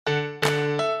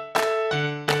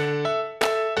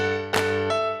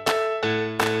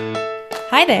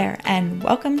Hi there, and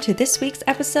welcome to this week's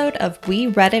episode of We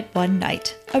Read It One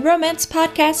Night, a romance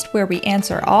podcast where we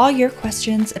answer all your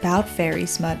questions about fairy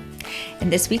smut. In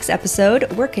this week's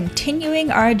episode, we're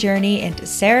continuing our journey into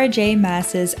Sarah J.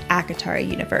 Maas's ACOTAR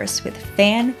universe with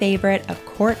fan favorite A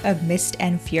Court of Mist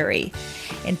and Fury.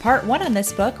 In part one on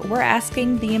this book, we're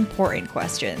asking the important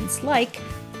questions like,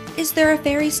 is there a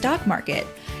fairy stock market?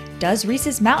 Does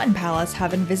Reese's Mountain Palace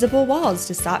have invisible walls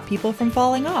to stop people from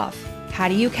falling off? How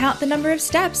do you count the number of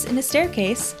steps in a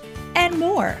staircase? And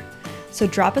more. So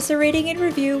drop us a rating and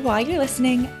review while you're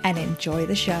listening and enjoy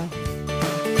the show.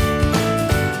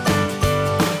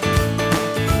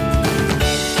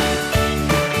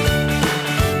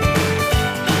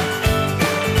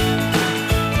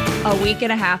 A week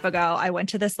and a half ago, I went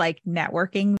to this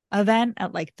networking event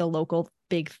at the local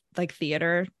big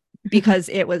theater because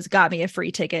got me a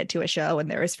free ticket to a show and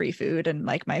there was free food and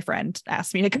my friend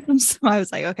asked me to come. So I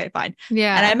was like, okay, fine.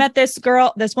 Yeah. And I met this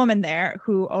woman there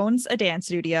who owns a dance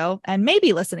studio and may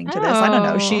be listening to this. I don't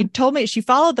know. She told me she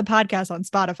followed the podcast on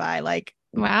Spotify,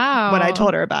 wow, when I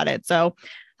told her about it. So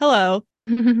hello.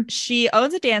 She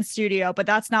owns a dance studio, but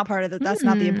that's not that's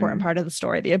not the important part of the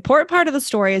story. The important part of the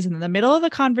story is in the middle of the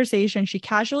conversation, she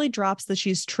casually drops that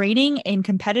she's training in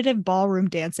competitive ballroom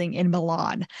dancing in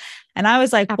Milan. And I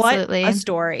was like, Absolutely. What a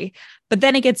story. But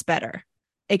then it gets better.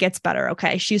 It gets better.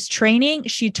 Okay. She's training.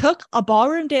 She took a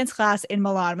ballroom dance class in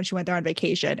Milan when she went there on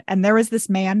vacation. And there was this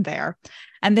man there.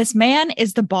 And this man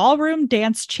is the ballroom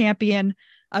dance champion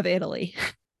of Italy.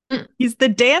 He's the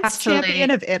dance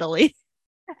champion of Italy.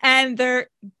 And they're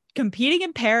competing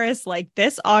in Paris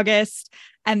this August.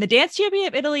 And the dance champion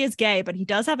of Italy is gay, but he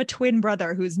does have a twin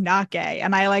brother who's not gay.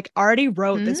 And I already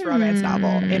wrote this romance novel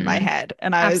in my head.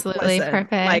 And I was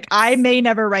perfect. I may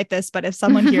never write this, but if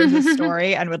someone hears this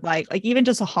story and would like even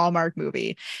just a Hallmark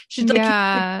movie, she's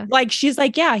yeah,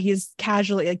 he's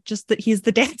casually just that he's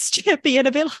the dance champion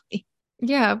of Italy.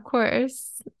 Yeah, of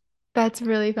course. That's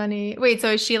really funny. Wait,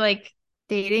 so is she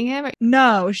dating him?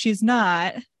 No, she's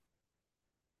not.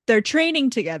 They're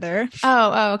training together.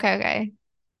 Oh, okay.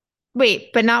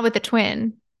 Wait, but not with the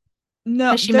twin.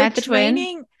 No, has she met the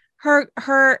twin?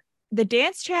 The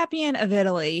dance champion of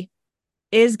Italy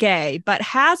is gay, but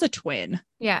has a twin.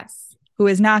 Yes. Who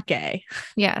is not gay.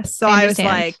 Yes. So I was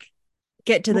like,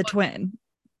 get to the twin.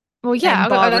 Well, yeah,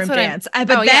 ballroom dance. I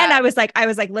was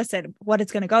like, listen, what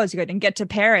it's going to go is you're going to get to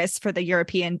Paris for the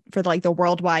the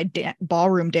worldwide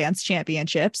ballroom dance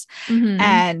championships. Mm-hmm.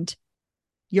 And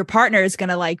your partner is going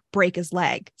to break his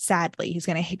leg. Sadly, he's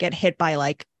going to get hit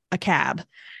by a cab.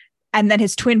 And then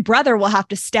his twin brother will have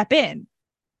to step in.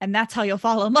 And that's how you'll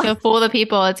fall in love. You'll fool the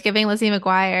people. It's giving Lizzie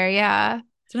McGuire. Yeah.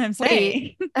 That's what I'm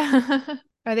saying.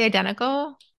 Are they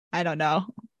identical? I don't know.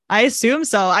 I assume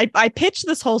so. I pitched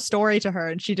this whole story to her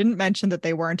and she didn't mention that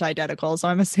they weren't identical. So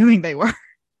I'm assuming they were.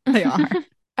 They are.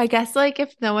 I guess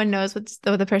if no one knows what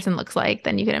the person looks like,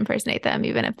 then you can impersonate them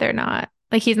even if they're not.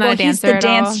 He's not a dancer at all. He's the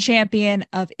dance champion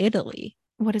of Italy.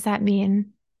 What does that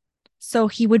mean? So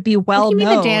he would be well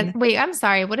known. Wait, I'm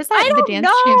sorry. What is that? I don't the dance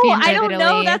know. champion of I don't Italy?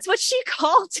 know. That's what she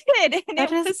called it. And it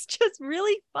was just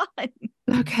really fun.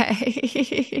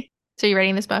 Okay. So you're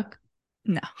writing this book?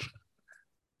 No.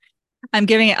 I'm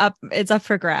giving it up. It's up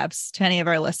for grabs to any of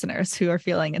our listeners who are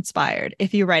feeling inspired.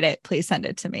 If you write it, please send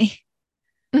it to me.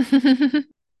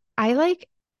 I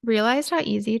realized how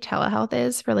easy telehealth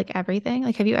is for everything.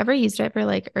 Have you ever used it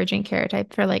for urgent care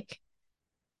type for I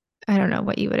don't know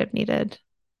what you would have needed,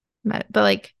 but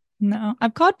no,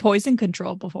 I've called poison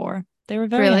control before. They were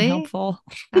very unhelpful.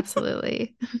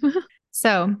 Absolutely.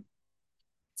 So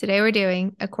today we're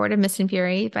doing A Court of Mist and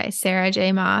Fury by Sarah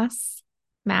J. Maas.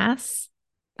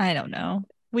 I don't know.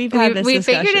 We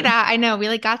figured it out. I know.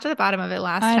 We got to the bottom of it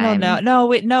last time. I don't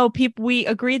know. No, we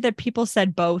agreed that people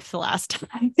said both the last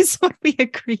time is what we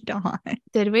agreed on.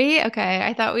 Did we? Okay.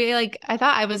 I thought I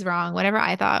thought I was wrong. Whatever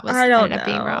I thought ended up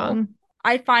being wrong.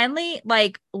 I finally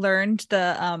learned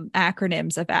the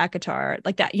acronyms of ACOTAR.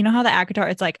 That, you know how the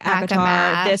ACOTAR, it's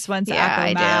ACOTAR, this one's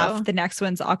ACOMAF, the next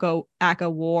one's ACA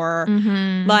War.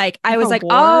 Mm-hmm. I was like,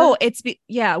 war? Oh, it's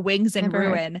Wings and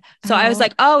Ruin. So I was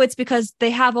like, oh, it's because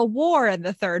they have a war in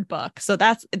the third book. So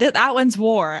that one's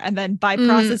war. And then by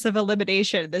process of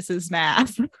elimination, this is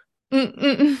math. And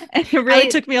it really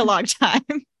took me a long time.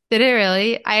 Did it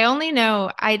really? I only know,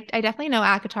 I definitely know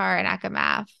ACOTAR and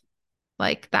ACOMAF.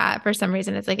 That for some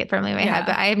reason it's it firmly in my head,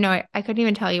 but I couldn't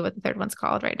even tell you what the third one's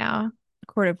called right now.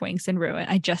 Court of Wings and Ruin.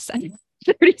 I just said it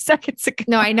 30 seconds ago.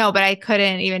 No, I know, but I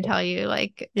couldn't even tell you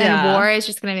and war is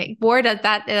just gonna make war does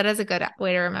that is a good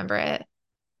way to remember it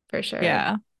for sure.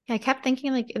 Yeah. I kept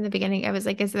thinking like in the beginning, I was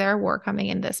like, is there a war coming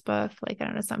in this book? Like, I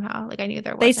don't know, somehow. Like I knew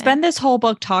there They wasn't. spend this whole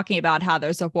book talking about how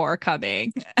there's a war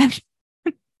coming.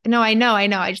 No, I know.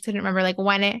 I just couldn't remember like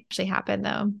when it actually happened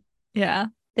though. Yeah.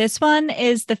 This one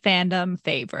is the fandom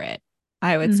favorite,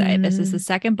 I would say. This is the Mm-hmm.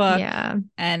 second book, Yeah.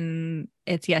 and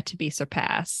it's yet to be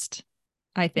surpassed,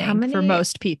 I How think, for many?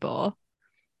 most people.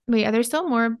 Wait, are there still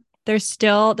more? There's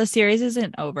still, the series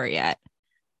isn't over yet,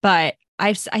 but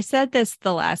I said this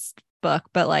the last book,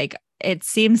 but like it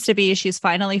seems to be she's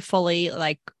finally fully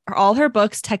like all her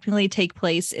books technically take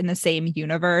place in the same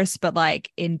universe, but like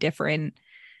in different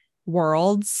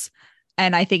worlds.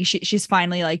 And I think she's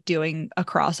finally like doing a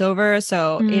crossover.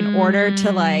 So in order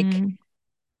to like Mm,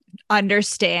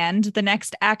 understand the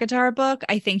next Akatar book,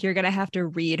 I think you're gonna have to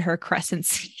read her Crescent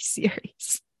City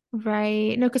series.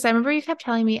 right. No, because I remember you kept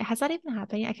telling me, has that even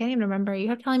happened? I can't even remember. You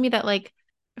kept telling me that like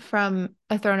from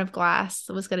a throne of glass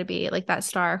was going to be like that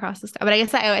star across the sky. But I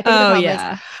guess I think the Oh problem is,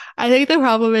 yeah. I think the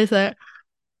problem is that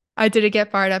I didn't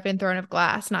get far enough in Throne of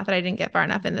Glass. Not that I didn't get far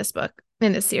enough in this book,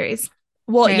 in this series.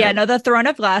 Well, Right. yeah, Like, no, the Throne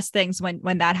of Glass things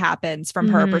when that happens from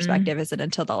her mm-hmm. perspective isn't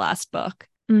until the last book.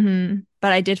 Mm-hmm.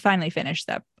 But I did finally finish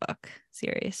that book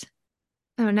series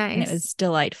Oh, and it nice. was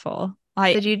delightful.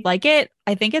 I Did you like it.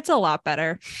 I think it's a lot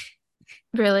better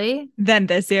really? than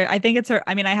this year. I think it's her.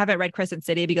 I mean, I haven't read Crescent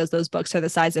City because those books are the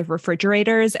size of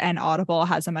refrigerators and Audible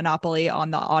has a monopoly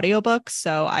on the audiobooks.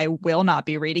 So I will not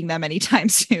be reading them anytime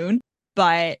soon.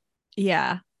 But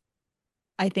yeah,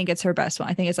 I think it's her best one.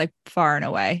 I think it's like far and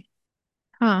away.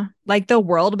 Huh. Like the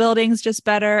world building's just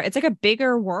better. It's like a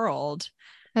bigger world.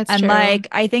 That's And true. like,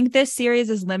 I think this series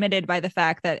is limited by the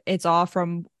fact that it's all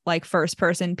from like first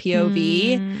person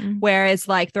POV, Mm, whereas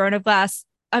like Throne of Glass,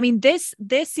 I mean, this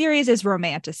series is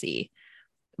romantasy.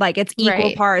 Like it's equal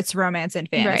right. parts romance and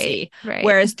Right. fantasy. Right.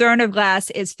 Whereas Throne of Glass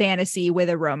is fantasy with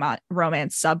a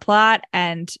romance subplot.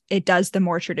 And it does the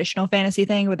more traditional fantasy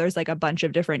thing where there's like a bunch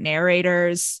of different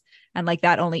narrators. And like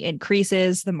that only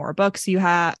increases the more books you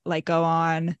have like go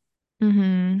on.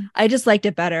 Mm-hmm. I just liked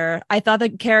it better. I thought the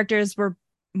characters were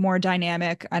more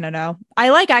dynamic. I don't know. I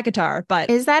like Akatar, but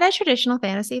Is that a traditional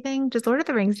fantasy thing? Does Lord of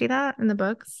the Rings do that in the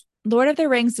books? Lord of the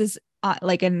Rings is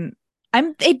like an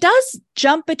it does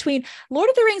jump between Lord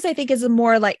of the Rings. I think is a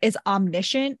more like is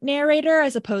omniscient narrator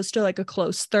as opposed to like a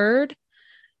close third.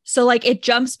 So like it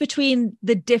jumps between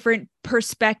the different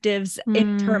perspectives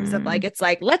in terms of like Hmm. it's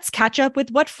like let's catch up with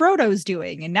what Frodo's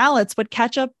doing and now let's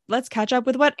catch up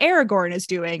with what Aragorn is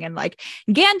doing and like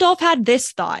Gandalf had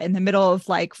this thought in the middle of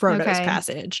like Frodo's Okay.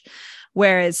 passage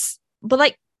whereas but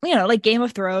like you know like Game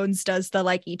of Thrones does the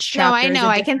like each No, I chapter is know. a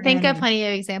I can think different of and plenty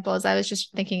of examples. I was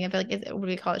just thinking of like, would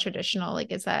we call it traditional?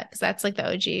 Like, is that because that's like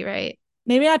the OG, right?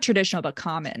 maybe not traditional but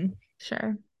common.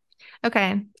 Sure.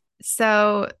 Okay.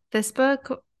 So this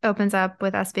book opens up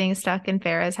with us being stuck in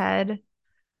Farah's head.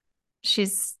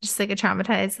 She's just like a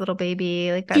traumatized little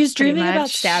baby. Like She that's was pretty dreaming about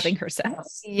much. stabbing herself.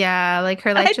 Yeah, like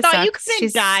her life I just thought you sucks.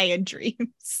 couldn't die in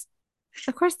dreams.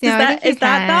 Of course, I think you Is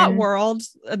that not can. world?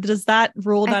 Does that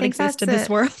rule I not think exist that's in this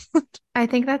a, world? I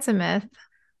think that's a myth.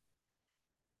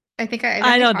 I I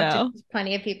definitely don't talked to know.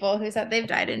 plenty of people who said they've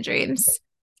died in dreams.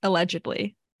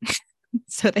 Allegedly.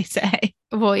 So they say.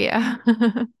 Well, yeah,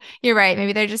 you're right.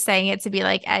 Maybe they're just saying it to be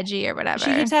like edgy or She keeps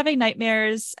whatever. having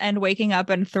nightmares and waking up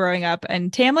and throwing up, and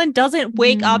Tamlin doesn't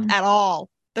wake up Mm, at all.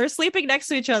 They're sleeping next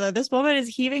to each other. This woman is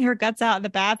heaving her guts out in the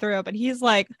bathroom, and he's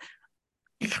like,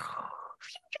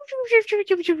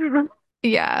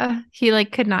 yeah, he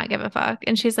like could not give a fuck.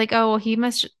 And she's like, oh, well, he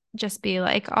must just be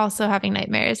like also having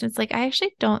nightmares. And it's like, I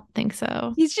actually don't think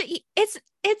so. he's just,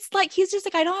 it's like he's just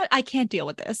like I can't deal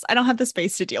with this. I don't have the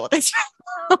space to deal with this.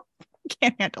 I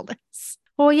can't handle this.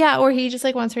 Well, yeah, or he just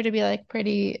like wants her to be like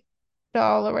pretty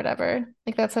doll or whatever.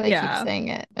 Like that's how they keep Yeah. saying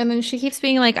it. And then she keeps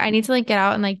being like, I need to like get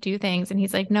out and like do things. And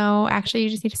he's like, no, actually, you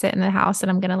just need to sit in the house and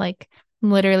I'm gonna like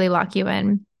literally lock you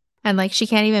in. And like she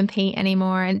can't even paint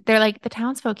anymore. And they're like, the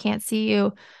townsfolk can't see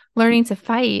you learning to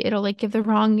fight. It'll like give the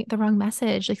wrong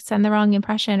message, like send the wrong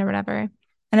impression or whatever.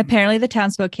 And apparently the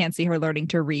townsfolk can't see her learning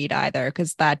to read either,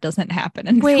 because that doesn't happen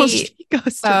until Wait. she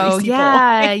goes to Oh Reese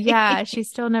yeah, Boy. yeah. She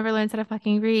still never learns how to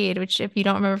fucking read, which if you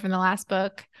don't remember from the last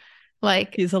book,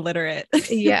 like He's illiterate.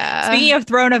 Speaking yeah. of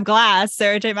Throne of Glass,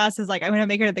 Sarah J. Maas is like, I'm going to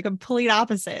make her the complete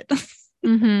opposite.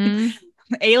 Mm-hmm.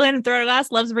 Aelin in Throne of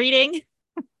Glass loves reading.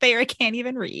 Feyre can't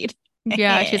even read.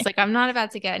 Yeah, she's like, I'm not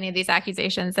about to get any of these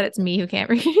accusations that it's me who can't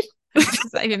read, which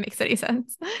does not even makes any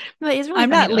sense. But it's really I'm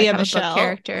funny not to like Leah have a book Michelle.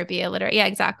 character be illiterate. Yeah,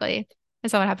 exactly. I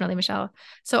saw what happened to Lee Michelle.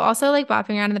 So also like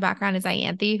bopping around in the background is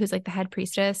Ianthe, who's like the head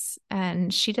priestess,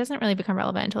 and she doesn't really become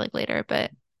relevant until like later,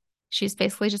 but she's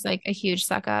basically just like a huge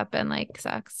suck up and like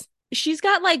sucks. she's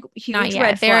got like Not huge red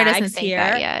yet. Farrah flags doesn't think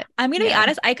that here. yet. I'm gonna be Yeah.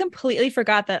 honest, I completely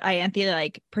forgot that Ianthe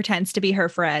like pretends to be her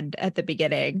friend at the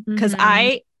beginning. Because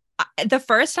Mm-hmm. the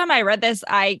first time I read this,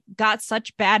 I got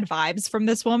such bad vibes from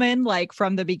this woman, like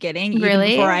from the beginning, even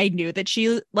before Really? I knew that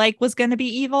she like was gonna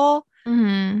be evil.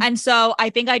 Mm-hmm. And so I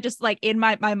think I just like in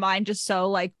my mind just so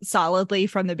like solidly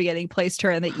from the beginning placed her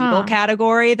in the evil Huh.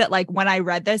 category that like when I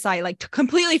read this, I like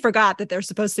completely forgot that they're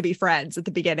supposed to be friends at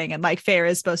the beginning and like Fair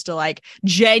is supposed to like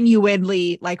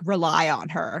genuinely like rely on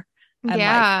her and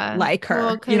Yeah. like Well,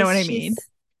 her. You know what because I mean? she's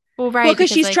well, Well, right,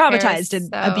 because because she's like Farrah's traumatized and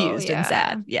so abused and yeah.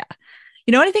 sad. Yeah.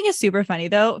 You know what I think is super funny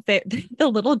though? The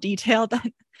little detail that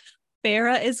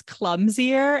Farah is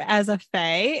clumsier as a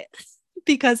fae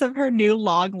because of her new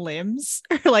long limbs.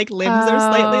 Her like limbs are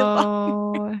slightly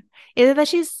long. Oh. Is it that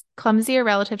she's clumsier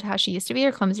relative to how she used to be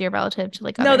or clumsier relative to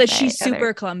like No, other that fae, she's other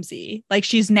super clumsy. Like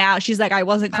she's like, I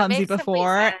wasn't that clumsy makes complete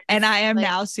before, and sense. I am Like,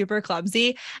 now super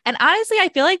clumsy. And honestly, I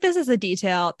feel like this is a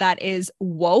detail that is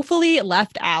woefully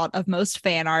left out of most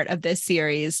fan art of this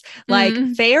series. Like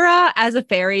mm, Farah as a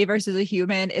fairy versus a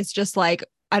human is just like,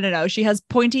 I don't know, she has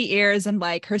pointy ears and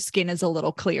like her skin is a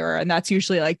little clearer, and that's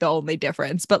usually like the only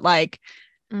difference. But like,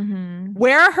 mm-hmm.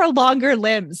 where are her longer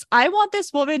limbs? I want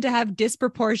this woman to have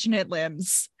disproportionate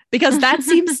limbs because that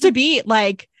seems to be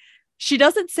like she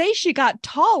doesn't say she got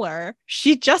taller.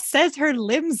 She just says her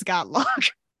limbs got longer.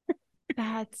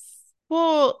 That's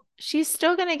well, she's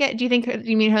still gonna get. Do you think? Do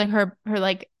you mean her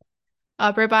like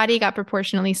upper body got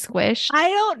proportionally squished? I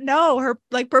don't know. Her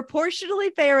like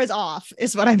proportionally fair is off,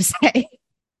 is what I'm saying.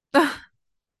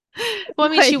 Well, I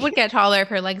mean, she would Like get taller if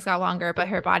her legs got longer, but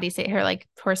her body stayed, her like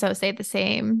torso stayed the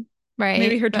same,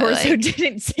 maybe right? her But torso like,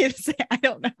 didn't say the same. I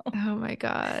don't know. oh my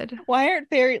God. Why aren't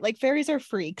fairies are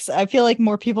freaks? I feel like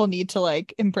more people need to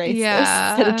like embrace this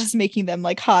instead of Yeah. just making them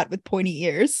like hot with pointy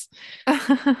ears.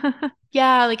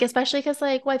 Yeah, like especially because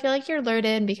like, well, I feel like you're lured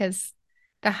in because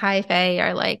the high fae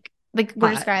are like we're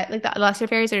Hot. described like the lesser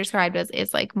fairies are described as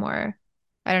is like more,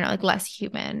 I don't know, like less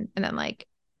human, and then like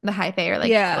the high fae are like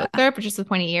Yeah. closer, but just with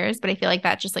pointy ears. But I feel like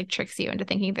that just like tricks you into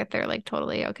thinking that they're like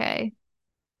totally okay,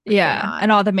 but they're Yeah. not.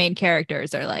 And all the main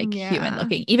characters are like human Yeah,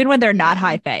 looking, even when they're not yeah,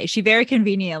 high fae. She very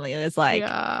conveniently is like,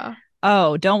 yeah.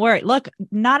 oh, don't worry. Look,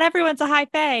 not everyone's a high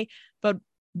fae,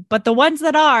 but the ones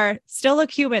that are still look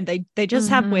human. They just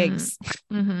have Mm-hmm. wigs.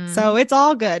 Mm-hmm. So it's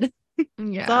all good. It's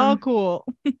Yeah. all cool.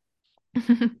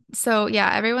 So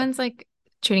yeah, everyone's like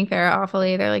treating Farrah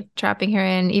awfully. They're like trapping her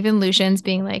in. Even Lucian's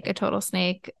being like a total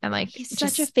snake and like He's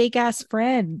such a just fake ass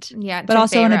friend, yeah but to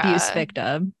also an abuse Farrah.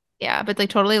 victim. Yeah, but like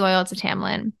totally loyal to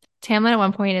Tamlin. Tamlin at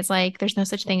one point is like, "There's no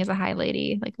such thing as a high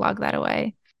lady. Like log that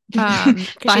away." Because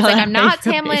she's File like, that "I'm away not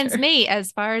for Tamlin's later. mate,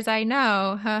 as far as I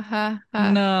know." Ha ha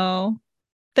ha. No.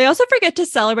 They also forget to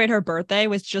celebrate her birthday,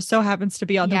 which just so happens to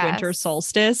be on the winter Yes.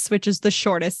 solstice, which is the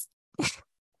shortest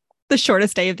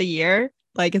day of the year.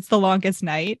 Like it's the longest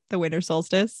night, the winter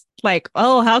solstice. Like,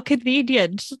 oh, how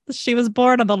convenient. She was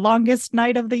born on the longest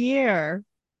night of the year.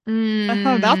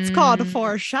 Oh, that's called Mm.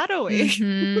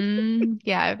 foreshadowing.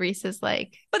 Yeah, Reese is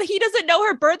like, But he doesn't know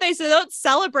her birthday, so they don't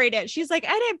celebrate it. She's like,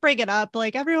 I didn't bring it up.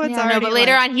 Like everyone's yeah, no, but already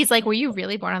later like, on he's like, "Were you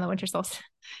really born on the winter solstice?"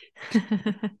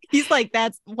 he's like,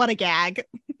 that's what a gag.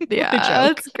 What a Yeah,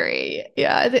 joke. that's great.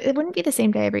 Yeah, it wouldn't be the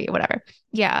same day every whatever.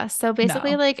 Yeah, so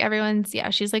basically, No. like everyone's yeah,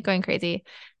 she's like going crazy,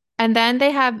 and then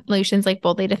they have Lucian's like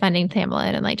boldly defending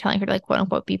Tamlin and like telling her to like quote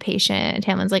unquote be patient. And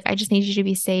Tamlin's like, I just need you to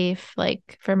be safe,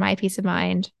 like for my peace of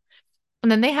mind.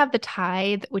 And then they have the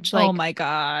tithe, which Oh like my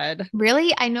God.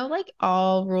 really, I know like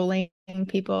all ruling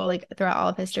people like throughout all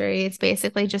of history, it's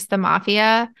basically just the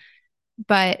mafia.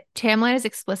 But Tamlin is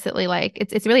explicitly like,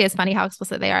 it's really is funny how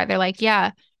explicit they are. They're like,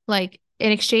 yeah, like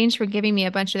in exchange for giving me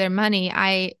a bunch of their money,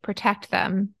 I protect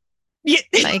them Yeah.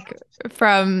 like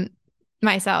from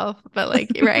myself. But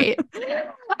like, right.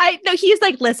 I know he's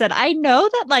like, listen, I know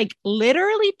that like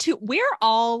literally we're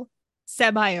all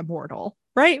semi-immortal,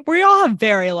 right? We all have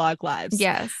very long lives.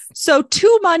 Yes. So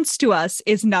 2 months to us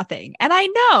is nothing. And I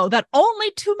know that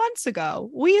only 2 months ago,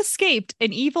 we escaped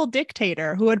an evil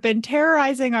dictator who had been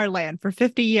terrorizing our land for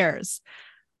 50 years.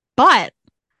 But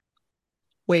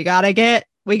we gotta get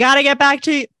back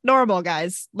to normal,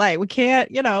 guys. Like we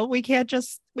can't, we can't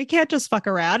just fuck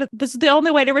around. This is the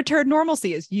only way to return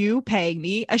normalcy is you paying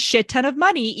me a shit ton of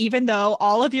money, even though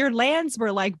all of your lands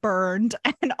were like burned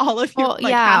and all of your Well,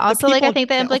 like yeah. half the Also, like I people think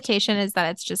the killed. implication is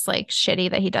that it's just like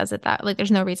shitty that he does it that like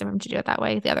there's no reason for him to do it that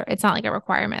way. The other, it's not like a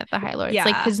requirement of the High Lords. Like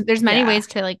Yeah. because there's many Yeah. ways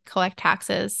to like collect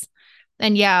taxes.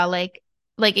 And yeah, like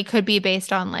it could be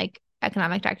based on like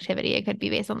economic activity. It could be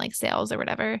based on like sales or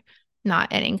whatever,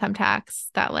 not an income tax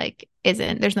that like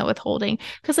isn't there's no withholding.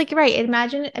 Because like right,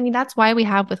 imagine I mean that's why we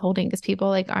have withholding because people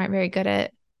like aren't very good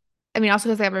at I mean, also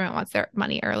because the government wants their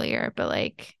money earlier, but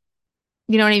like,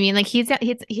 you know what I mean? Like his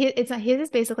is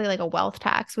basically like a wealth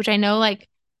tax, which I know like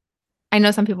I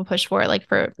know some people push for it, like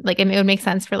for like it would make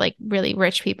sense for like really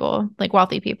rich people, like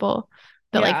wealthy people.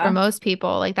 But like for Yeah. most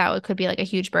people, like could be like a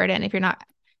huge burden if you're not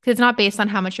because it's not based on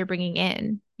how much you're bringing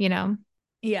in, you know?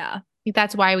 Yeah.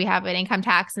 That's why we have an income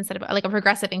tax instead of like a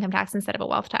progressive income tax instead of a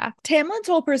wealth tax. Tamlin's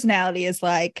whole personality is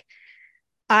like,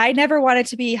 I never wanted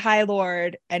to be High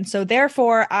Lord, and so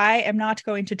therefore I am not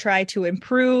going to try to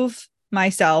improve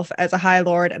myself as a High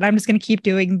Lord, and I'm just going to keep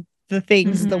doing the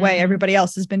things the way Mm-hmm. everybody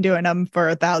else has been doing them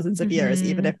for thousands of years,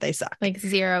 even Mm-hmm. if they suck. Like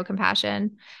zero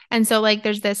compassion. And so like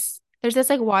there's this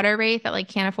like water wraith that like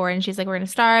can't afford and she's like, we're gonna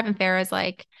starve. And Farrah's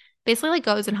like basically like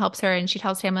goes and helps her and she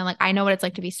tells Tamlin, like, I know what it's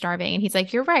like to be starving. And he's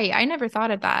like, you're right. I never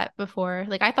thought of that before.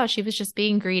 Like I thought she was just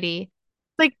being greedy.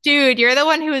 Like, dude, you're the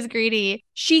one who was greedy.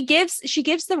 She gives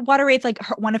the water wraith like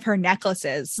one of her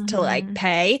necklaces to like Mm-hmm.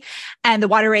 pay, and the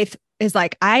water wraith is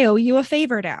like, I owe you a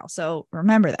favor now, so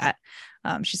remember that.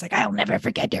 She's like, I'll never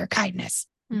forget your kindness.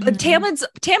 But Mm-hmm.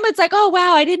 Tamlin's like, oh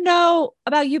wow, I didn't know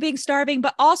about you being starving,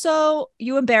 but also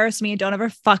you embarrassed me and don't ever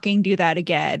fucking do that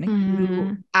again. You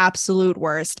Mm-hmm. absolute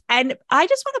worst. And I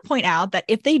just want to point out that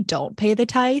if they don't pay the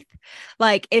tithe,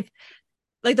 like if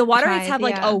like the water rates Tithe, have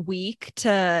like a yeah. week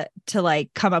to like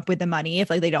come up with the money if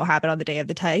like they don't have it on the day of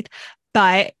the tithe.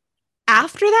 But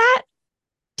after that,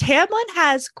 Tamlin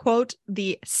has, quote,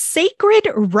 the sacred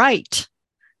right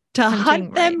to Hunting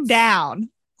hunt them rights. down.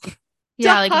 To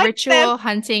Yeah, like hunt them. ritual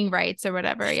hunting rights or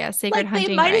whatever. Yeah, sacred Like they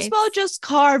hunting might as well rights. just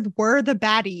carve "we're the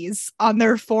baddies" on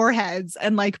their foreheads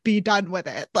and like be done with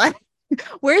it. Like,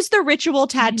 where's the ritual I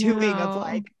tattooing of know.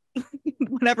 like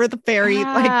whatever the fairy like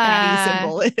baddie Yeah.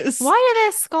 symbol is? Why are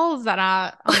there skulls that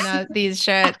are on these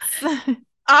shirts?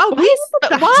 Ah, we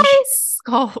the Why baddie.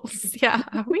 skulls? Yeah,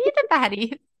 are we the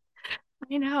baddies?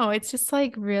 I know. It's just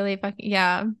like really fucking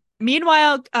yeah.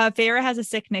 Meanwhile, Feyre has a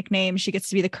sick nickname. She gets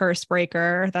to be the curse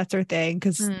breaker. That's her thing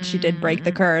because she did break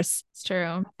the Mm, curse. it's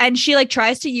true. And she like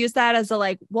tries to use that as a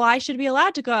like, well, I should be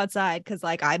allowed to go outside because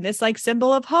like I'm this like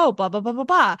symbol of hope, blah, blah, blah, blah,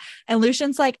 blah. And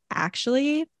Lucian's like,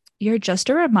 actually, you're just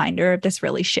a reminder of this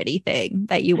really shitty thing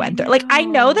that you I went through. Like, I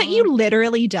know that know. you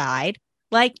literally died.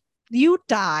 Like, you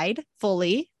died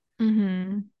fully,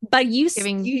 Mm-hmm. but you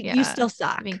Giving, you yeah, still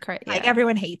suck. Like yeah,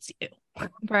 everyone hates you.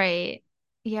 right.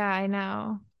 Yeah, I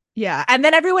know. Yeah. And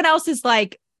then everyone else is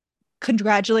like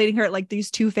congratulating her. Like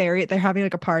these two fairies, they're having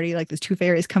like a party. Like these two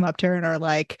fairies come up to her and are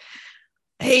like,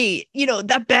 hey,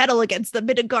 that battle against the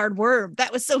Midgard worm,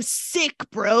 that was so sick,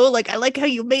 bro. Like, I like how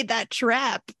you made that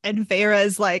trap. And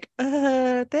Farah's like,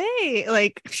 they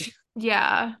like,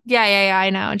 Yeah. Yeah, yeah, yeah, I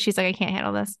know. And she's like, I can't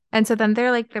handle this. And so then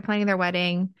they're planning their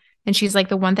wedding. And she's like,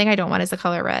 the one thing I don't want is the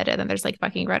color red. And then there's like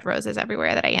fucking red roses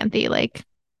everywhere that Ianthe, like,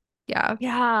 yeah.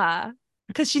 yeah.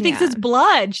 Because she thinks Yeah. it's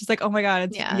blood. She's like, oh my God,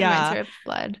 it's, Yeah. It reminds yeah. her of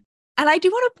blood. And I do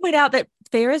want to point out that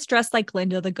Farah's dressed like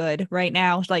Glinda the Good right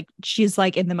now. Like she's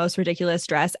like in the most ridiculous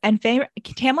dress. And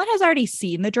Tamlin has already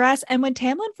seen the dress. And when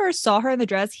Tamlin first saw her in the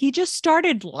dress, he just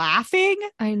started laughing.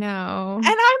 And I know.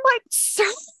 I'm like, sir,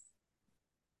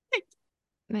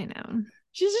 I know.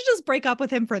 she should just break up with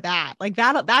him for that. Like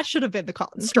that should have been the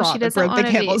Because straw she that doesn't broke the want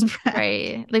to be camel's back.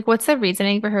 right. Like, what's the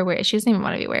reasoning for her wear? She doesn't even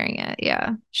want to be wearing it.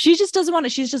 Yeah. She just doesn't want to.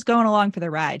 She's just going along for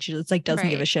the ride. She just like doesn't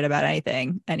give a Right. shit about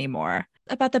anything anymore.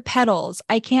 About the petals,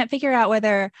 I can't figure out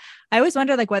whether I always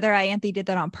wonder like whether Ianthe did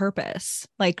that on purpose,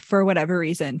 like for whatever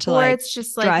reason to Or like it's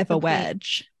just like a drive a complete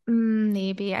wedge.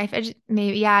 maybe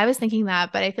maybe yeah, I was thinking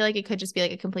that, but I feel like it could just be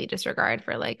like a complete disregard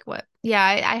for like what yeah,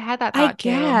 I had that I thought too.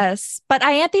 guess, but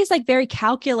Ianthe's like very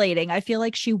calculating. I feel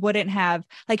like she wouldn't have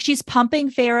like she's pumping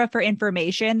Farah for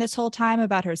information this whole time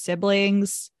about her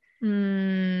siblings.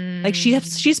 Like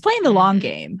she's playing the long Mm,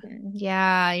 game.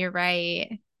 yeah, you're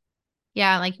right.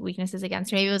 Yeah, like weaknesses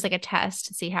against her. Maybe it was like a test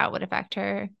to see how it would affect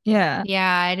her. Yeah. Yeah,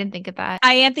 I didn't think of that.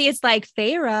 Ianthe is like,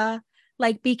 Farah,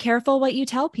 like, be careful what you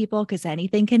tell people because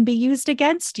anything can be used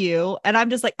against you. And I'm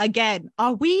just like, again,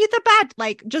 are we the bad?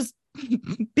 Like, just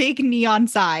big neon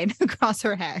sign across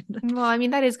her head. Well, I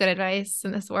mean, that is good advice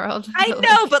in this world, I but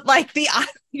know, like, but like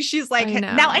she's I like,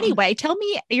 now know. anyway, tell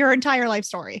me your entire life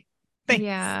story. Thanks.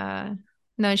 Yeah.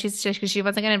 No, she's just because she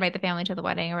wasn't going to invite the family to the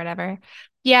wedding or whatever.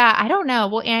 Yeah, I don't know.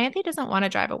 Well, Anthony doesn't want to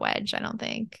drive a wedge, I don't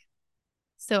think.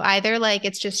 So either like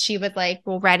it's just she would like,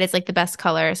 well, red is like the best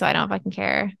color, so I don't fucking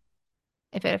care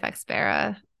if it affects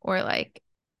Farah or like,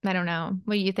 I don't know.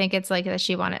 What do you think it's like that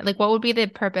she wanted? Like, what would be the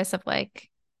purpose of like,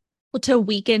 Well, to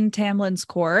weaken Tamlin's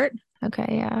court, okay,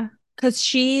 yeah. because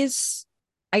she's,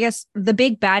 I guess, the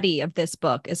big baddie of this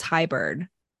book is Highbird.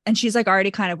 And she's like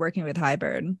already kind of working with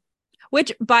Highbird.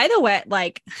 Which, by the way,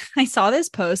 like I saw this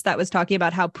post that was talking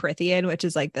about how Prithian, which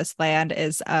is like this land,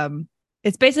 is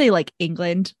it's basically like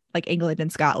England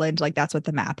and Scotland. Like that's what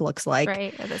the map looks like.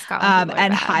 Right. The Scotland people are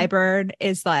And bad. Highburn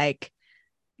is like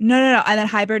no. And then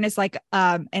Highburn is like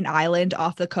an island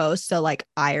off the coast, so like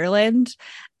Ireland.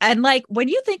 And like when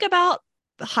you think about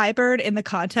Highburn in the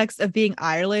context of being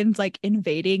Ireland, like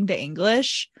invading the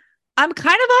English, I'm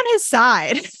kind of on his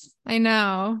side. I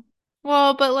know.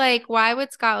 Well, but like, why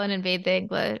would Scotland invade the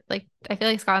English? Like, I feel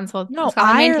like No,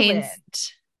 Scotland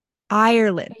maintains.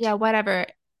 Ireland. Yeah, whatever.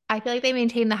 I feel like they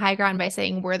maintain the high ground by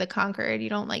saying we're the conquered. You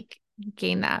don't like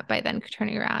gain that by then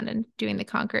turning around and doing the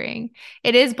conquering.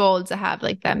 It is bold to have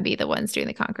like them be the ones doing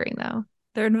the conquering, though.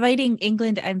 They're invading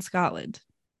England and Scotland.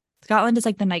 Scotland is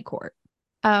like the Night Court.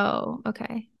 Oh,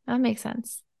 okay. That makes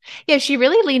sense. Yeah, she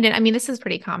really leaned in. I mean, this is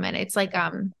pretty common. It's like,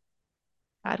 God,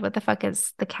 what the fuck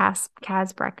is the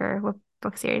Casbrecker? What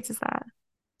book series is that?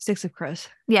 Six of Crows.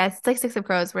 Yeah, it's like Six of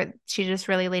Crows, where she just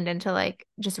really leaned into like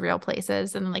just real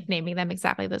places and like naming them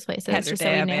exactly those places. Just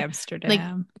so we knew. Amsterdam. Like,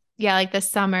 yeah, like the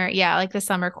summer. Yeah, like the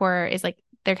summer court is like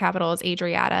their capital is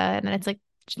Adriata, and then it's like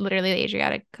literally the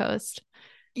Adriatic coast.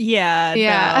 Yeah,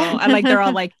 Yeah. no. And like they're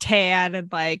all like tan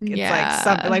and like it's like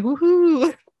something like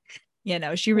woohoo. You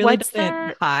know, she really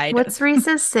doesn't hide. What's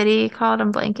Reese's city called?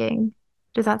 I'm blanking.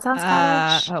 Does that sound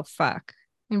Scottish? Oh fuck.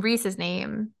 And Reese's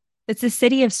name. It's the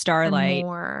city of And starlight.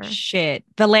 more. Shit.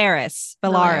 Valaris.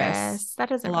 That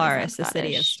doesn't really sound Valaris, the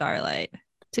city of Scottish. starlight.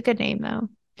 It's a good name though.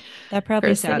 That's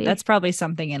probably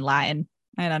something in Latin.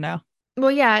 I don't know.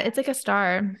 Well, yeah, it's like a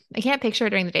star. I can't picture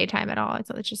it during the daytime at all.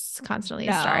 It's just constantly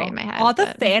a star in my head. All the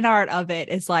fan art of it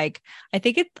is like, I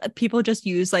think people just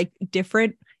use like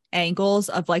different angles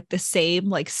of like the same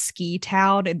like ski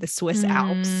town in the Swiss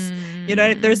Alps. You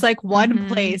know, there's like one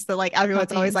place that like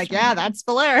everyone's always like, yeah, that's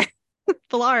Valaris.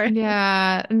 Valaris.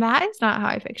 Yeah, and that is not how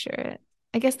I picture it.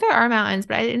 I guess there are mountains,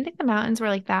 but I didn't think the mountains were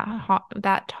like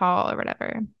that tall or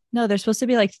whatever. No, there's supposed to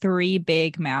be like 3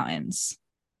 big mountains.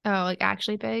 Oh, like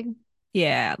actually big?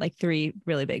 Yeah, like 3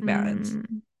 really big mountains.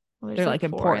 Well, they're like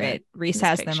important. Reese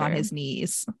has them on his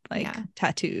knees, like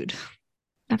tattooed.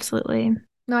 Absolutely.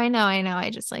 No, I know. I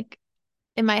just like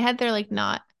in my head, they're like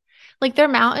not like they're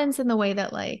mountains in the way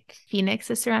that like Phoenix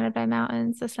is surrounded by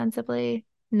mountains, ostensibly.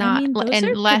 Not I mean, those and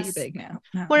are less pretty big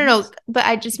now. Well, no, but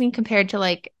I just mean compared to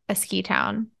like a ski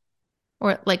town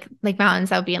or like mountains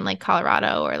that would be in like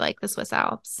Colorado or like the Swiss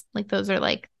Alps. Like those are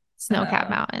like snow-capped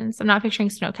mountains. I'm not picturing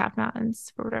snow-capped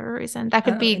mountains for whatever reason. That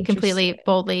could be completely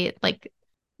boldly like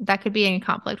that could be in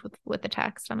conflict with the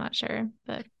text. I'm not sure,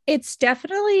 but it's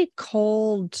definitely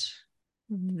cold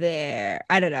there.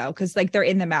 I don't know, because like they're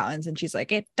in the mountains and she's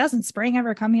like, it doesn't spring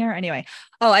ever come here anyway.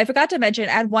 Oh, I forgot to mention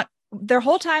their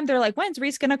whole time they're like, when's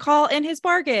Reese gonna call in his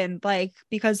bargain? Like,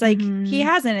 because like he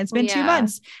hasn't. It's been 2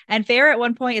 months. And Fair at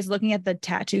one point is looking at the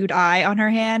tattooed eye on her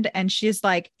hand and she's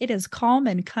like, it is calm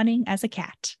and cunning as a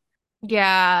cat.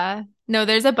 Yeah. No,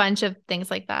 there's a bunch of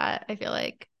things like that. I feel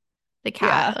like the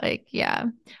cat,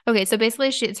 Okay, so basically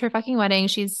it's her fucking wedding.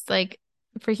 She's like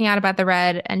freaking out about the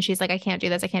red and she's like, I can't do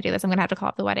this. I'm gonna have to call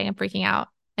off the wedding. I'm freaking out.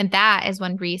 And that is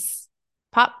when Reese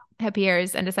pop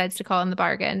appears and decides to call in the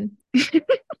bargain.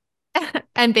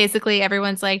 And basically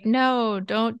everyone's like, no,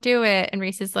 don't do it. And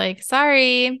Reese is like,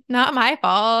 sorry, not my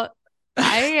fault.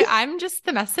 I'm just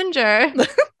the messenger.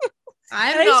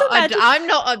 I'm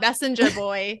not a messenger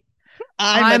boy.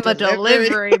 I'm a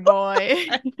delivery boy.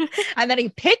 And then he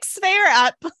picks Fair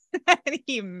up and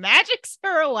he magics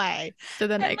her away to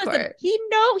the night court.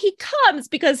 He comes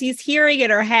because he's hearing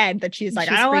in her head that she's like,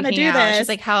 I don't want to do this. She's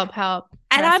like, help. And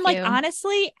rescue. I'm like,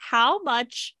 honestly, how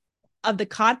much of the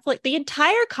conflict, the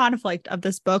entire conflict of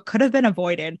this book could have been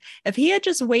avoided if he had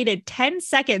just waited 10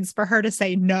 seconds for her to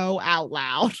say no out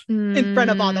loud in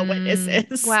front of all the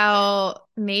witnesses. Well,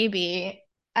 maybe.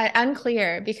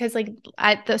 Unclear because like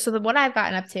what I've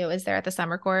gotten up to is they're at the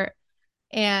summer court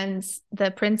and the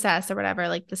princess or whatever,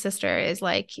 like the sister is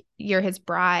like, you're his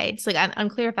bride. So like I'm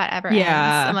unclear if that ever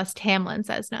ends unless Tamlin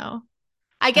says no.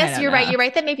 I guess you're right. You're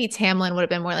right that maybe Tamlin would have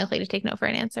been more likely to take no for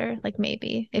an answer. Like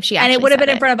maybe if she actually, and it would have been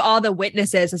in front of all the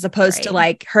witnesses as opposed to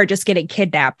like her just getting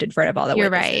kidnapped in front of all the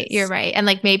witnesses. You're right. And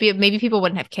like maybe people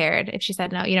wouldn't have cared if she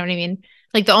said no. You know what I mean?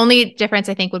 Like the only difference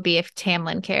I think would be if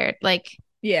Tamlin cared. Like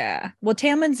yeah. Well,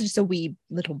 Tamlin's just a wee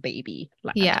little baby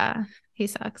lad. Yeah, he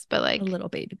sucks, but like a little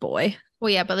baby boy.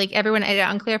 Well, yeah, but like everyone,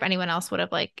 unclear if anyone else would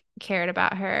have like cared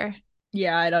about her.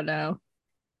 Yeah, I don't know.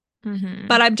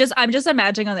 But I'm just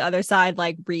imagining on the other side,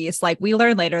 like Reese, like we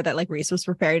learn later that like Reese was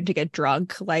preparing to get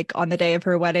drunk like on the day of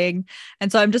her wedding.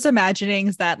 And so I'm just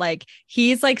imagining that like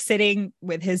he's like sitting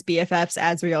with his BFFs,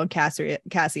 Azriel and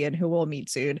Cassian, who we'll meet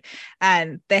soon.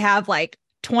 And they have like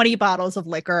 20 bottles of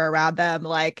liquor around them.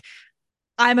 Like,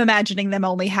 I'm imagining them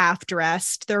only half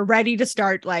dressed. They're ready to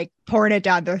start like pouring it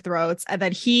down their throats. And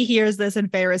then he hears this in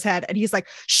Farrah's head and he's like,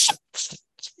 shh,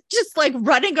 just like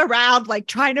running around, like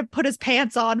trying to put his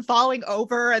pants on, falling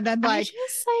over, and then like,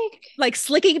 just like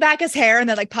slicking back his hair and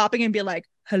then like popping and be like,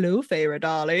 hello, Farrah,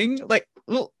 darling. Like,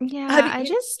 yeah, I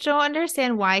just don't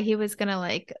understand why he was gonna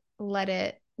like let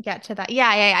it get to that. Yeah,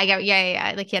 I get,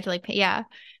 yeah. Like he had to like, yeah,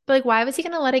 but like, why was he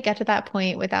gonna let it get to that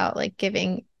point without like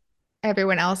giving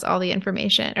everyone else all the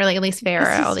information, or like at least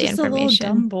Farrah all the just a little dumb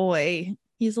information? boy.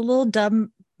 He's a little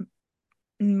dumb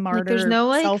Like, there's martyr, no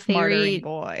like self-martyring fairy,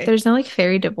 boy. there's no like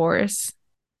fairy divorce.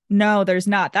 No, there's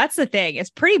not. That's the thing. It's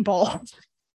pretty bold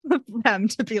of them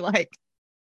to be like,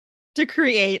 to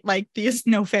create like these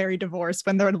no fairy divorce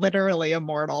when they're literally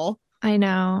immortal. I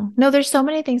know. No, there's so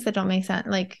many things that don't make sense.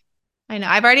 Like, I know.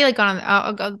 I've already like gone on.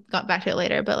 I'll go back to it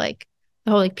later, but like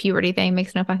the whole like puberty thing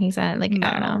makes no fucking sense. Like,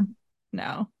 I don't know.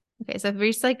 No. Okay, so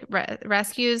Reese like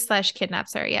rescues /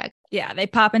 kidnaps her. Yeah. Yeah, they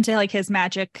pop into like his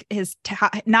magic,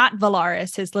 not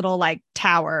Valaris, his little like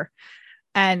tower.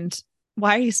 And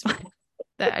why are you smiling?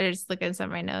 I just look at some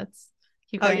of my notes.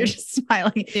 Keep going. You're just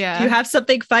smiling. Yeah. Do you have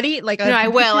something funny? Like, no, I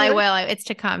will. It's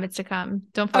to come. It's to come.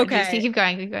 Don't okay. Just keep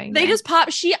going. Keep going. They just pop.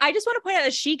 I just want to point out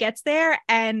that she gets there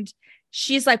and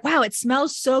she's like, wow, it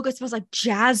smells so good. It smells like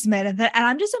jasmine. And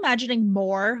I'm just imagining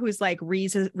Moore, who's like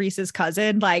Reese's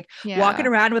cousin, like walking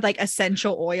around with like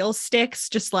essential oil sticks,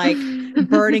 just like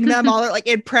burning them all like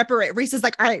in preparation. Reese is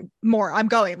like, all right, Moore, I'm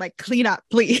going, like, clean up,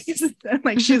 please. And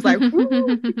like, she's like,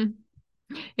 woo.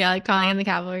 Yeah, like calling in the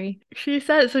cavalry. She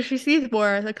says, so she sees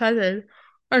Moore, the cousin,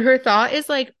 and her thought is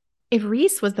like, if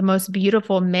Reese was the most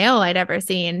beautiful male I'd ever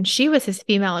seen, she was his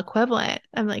female equivalent.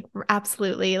 I'm like,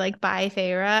 absolutely, like, bye,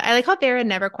 Farrah. I like how Farrah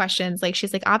never questions. Like,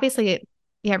 she's like, obviously,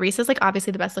 yeah, Reese is like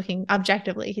obviously the best looking,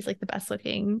 objectively, he's like the best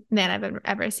looking man I've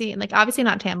ever seen. Like, obviously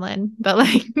not Tamlin, but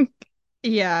like,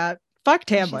 yeah, fuck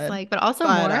Tamlin. She's like, but also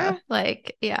Moore,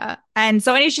 like, yeah. And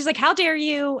so anyway, she's like, how dare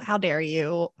you? How dare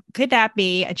you? Kidnap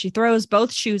me? And she throws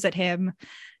both shoes at him.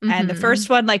 Mm-hmm. And the first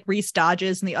one, like, Reese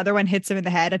dodges, and the other one hits him in the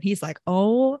head. And he's like,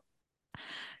 oh,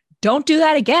 don't do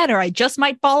that again, or I just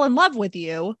might fall in love with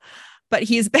you. But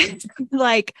he's been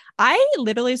like, I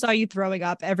literally saw you throwing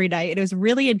up every night. It was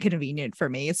really inconvenient for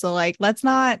me. So like, let's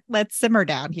simmer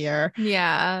down here.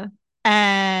 Yeah.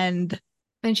 And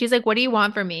she's like, what do you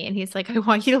want from me? And he's like, I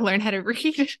want you to learn how to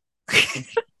read.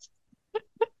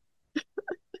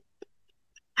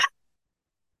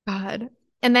 God.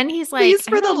 And then he's like, please,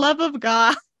 for the love of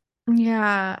God.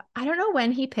 Yeah. I don't know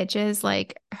when he pitches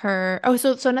like her. Oh,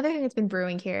 so another thing that's been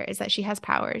brewing here is that she has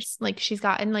powers. Like, she's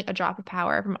gotten like a drop of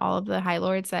power from all of the High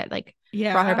Lords that like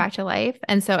brought her back to life.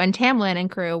 And Tamlin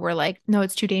and crew were like, no,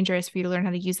 it's too dangerous for you to learn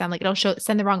how to use them. Like, it'll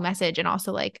send the wrong message and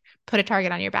also like put a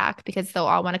target on your back because they'll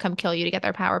all want to come kill you to get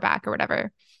their power back or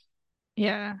whatever.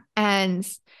 Yeah. And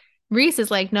Reese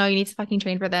is like, no, you need to fucking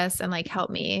train for this and like help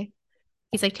me.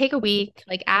 He's like, take a week,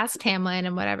 like ask Tamlin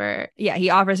and whatever. Yeah, he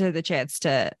offers her the chance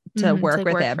to work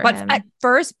with him. But at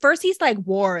first he's like,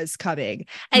 war is coming.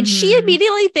 And she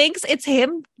immediately thinks it's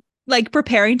him like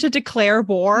preparing to declare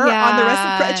war on the rest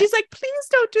of the she's like, please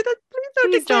don't do that.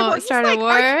 Please don't start a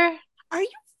war. Are you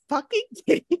fucking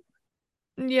kidding?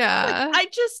 Yeah.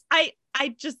 Like,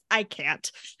 I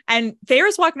can't. And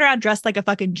Farrah's walking around dressed like a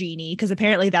fucking genie because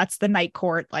apparently that's the night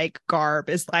court like garb,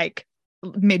 is like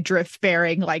midriff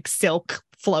bearing like silk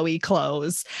flowy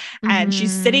clothes. And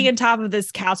she's sitting on top of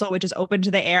this castle which is open to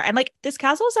the air, and like this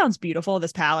castle sounds beautiful,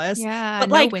 this palace, but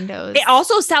no like windows. It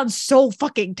also sounds so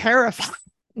fucking terrifying.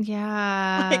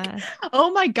 Yeah. Like, oh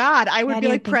my God, I would be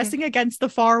like pressing against the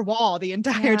far wall the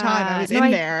entire time I was in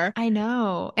there. I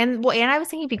know. And I was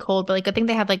thinking it'd be cold, but like good thing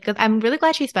they have like, I'm really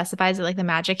glad she specifies that like the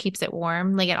magic keeps it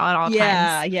warm like at all times.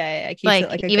 Yeah. It keeps like, it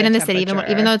like even in the city,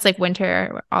 even though it's like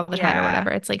winter all the time or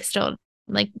whatever, it's like still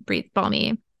like breathe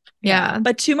balmy. Yeah.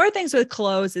 But two more things with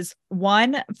clothes is,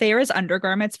 one, Farrah's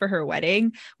undergarments for her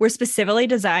wedding were specifically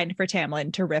designed for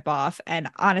Tamlin to rip off. And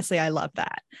honestly, I love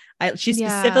that. She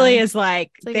specifically is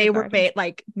like they were made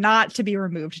like not to be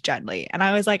removed gently. And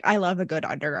I was like, I love a good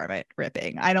undergarment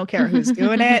ripping. I don't care who's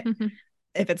doing it.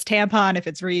 If it's tampon, if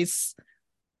it's Reese,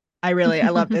 I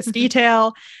love this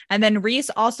detail. And then Reese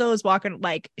also is walking,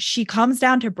 like, she comes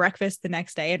down to breakfast the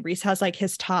next day and Reese has like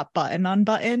his top button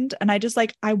unbuttoned. And I just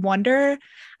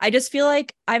feel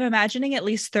like I'm imagining at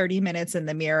least 30 minutes in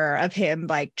the mirror of him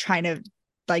like trying to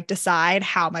like decide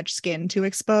how much skin to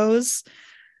expose.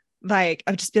 Like,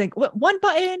 I'd just be like, what, one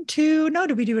button, two, no,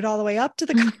 do we do it all the way up to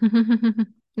the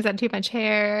is that too much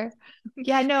hair?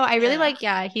 Yeah, no, I really like,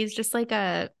 he's just like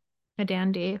a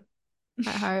dandy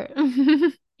at heart.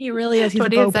 He really is. He's a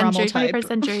 20th Beau Brummel century, type. 21st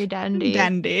century dandy,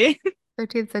 Dandy.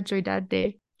 13th century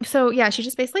dandy. So yeah, she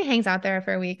just basically hangs out there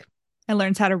for a week. And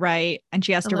learns how to write. And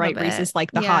she has A to little write Reese bit. is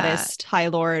like the Yeah. hottest High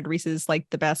Lord. Reese is like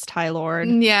the best High Lord,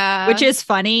 which Yeah. is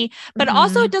funny. But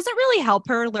also, it Hmm. doesn't really help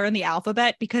her learn the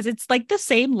alphabet because it's like the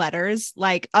same letters.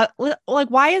 Like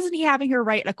why isn't he having her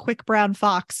write a quick brown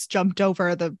fox jumped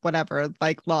over the whatever,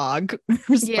 like log?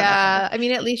 Whatever. Yeah. I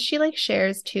mean, at least she like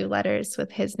shares two letters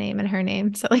with his name and her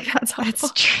name. So like that's That's helpful.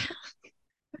 true.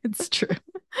 It's true.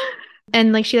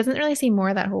 And like she doesn't really see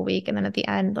more that whole week. And then at the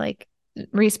end, like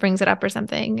Reese brings it up or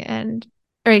something. And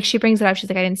or like she brings it up. She's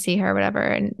like, I didn't see her or whatever.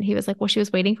 And he was like, well, she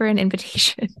was waiting for an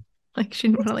invitation. Like she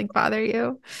didn't want to like bother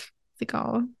you. It's like,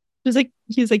 oh, He's like,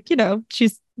 she's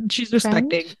friend,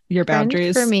 respecting your friend for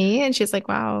boundaries. me. And she's like,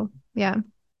 wow. Yeah.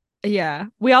 Yeah.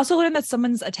 We also learned that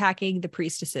someone's attacking the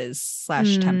priestesses /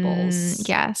 temples.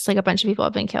 Yes. Like a bunch of people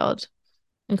have been killed,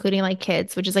 including like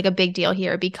kids, which is like a big deal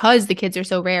here because the kids are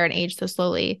so rare and age so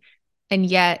slowly. And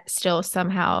yet still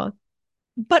somehow.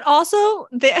 But also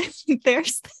there's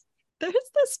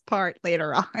this part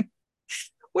later on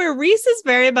where Reese is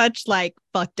very much like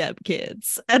fucked up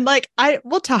kids. And like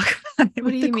we'll talk about it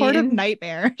What do with the you Court of mean?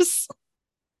 Nightmares.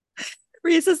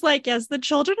 Reese is like, yes, the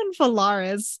children in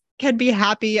Valaris can be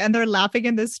happy and they're laughing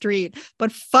in the street,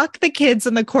 but fuck the kids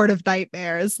in the Court of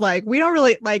Nightmares. Like, we don't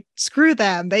really like screw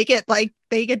them. They get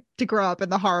to grow up in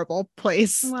the horrible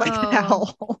place like Well,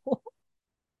 hell.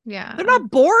 They're yeah.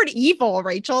 not born evil,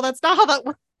 Rachel. That's not how that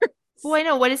works. Well, I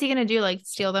know. What is he gonna do? Like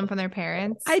steal them from their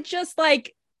parents? I just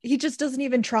like he just doesn't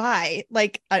even try.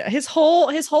 Like his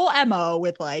whole MO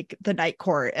with like the night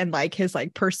court and like his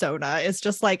like persona is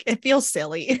just like it feels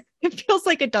silly. It feels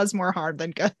like it does more harm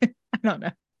than good. I don't know.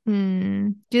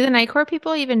 Do the Night Court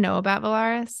people even know about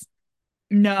Valaris?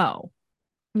 No.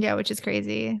 Yeah, which is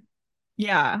crazy.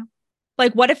 Yeah.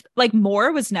 Like what if like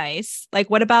Moore was nice? Like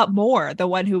what about Moore, the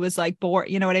one who was like bored?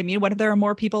 You know what I mean? What if there are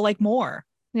more people like Moore?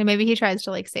 Yeah, maybe he tries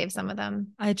to like save some of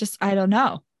them. I don't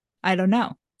know. I don't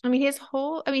know. I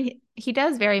mean, he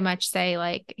does very much say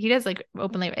like he does like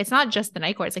openly. It's not just the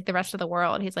Night Court; it's like the rest of the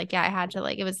world. He's like, yeah, I had to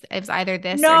like it was either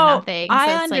this or No, nothing. So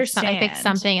I it's like I picked understand.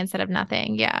 something instead of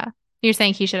nothing. Yeah, you're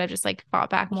saying he should have just like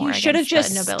fought back more He should have against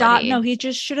the just stopped. No, nobility. he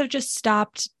just should have just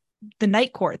stopped the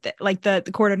night court, like the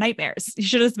court of nightmares. He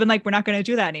should have been like, we're not going to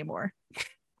do that anymore.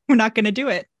 We're not going to do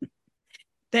it. Well,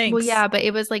 Thanks. yeah, but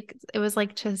it was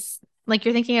like just like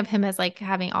you're thinking of him as like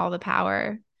having all the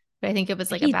power, but I think it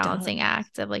was like a He does. balancing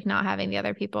act of like not having the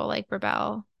other people like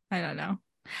rebel. I don't know.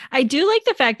 I do like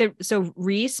the fact that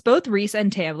both Reese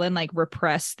and Tamlin like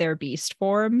repress their beast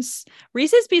forms.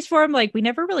 Reese's beast form, like we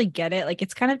never really get it. Like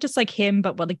it's kind of just like him,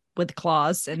 but with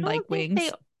claws I and like don't think they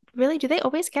wings. really do. They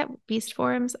always get beast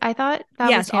forms. I thought that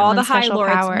was Yes, all the Tamlin's High special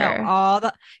Lords. No, power. all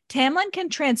the Tamlin can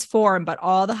transform, but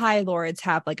all the High Lords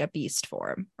have like a beast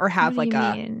form or What have do you like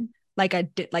a mean? like a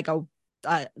like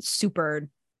a super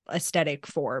aesthetic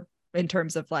form in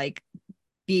terms of like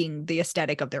being the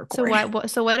aesthetic of their So court.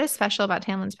 what is special about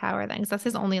Tamlin's power then? Because that's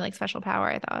his only like special power,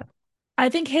 I thought. I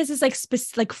think his is like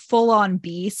like full on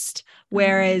beast, Mm.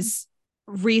 whereas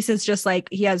Reese is just like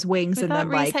he has wings I and thought then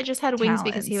Reese like had just had wings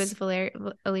because he was talons.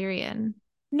 Illyrian.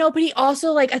 No, but he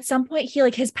also like at some point he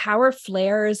like his power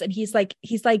flares and he's like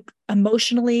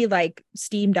emotionally like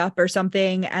steamed up or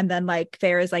something. And then like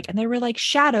Fair is like, and there were like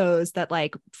shadows that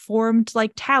like formed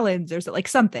like talons or like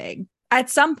something. At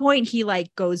some point he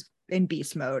like goes in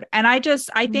beast mode. And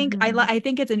Mm-hmm. I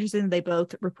think it's interesting that they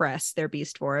both repress their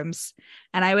beast forms.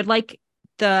 And I would like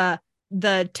the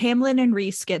Tamlin and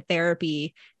Reese get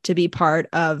therapy to be part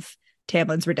of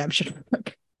Tamlin's redemption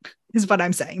arc, is what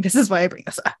I'm saying. This is why I bring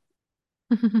this up.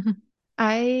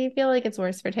 I feel like it's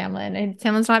worse for Tamlin, and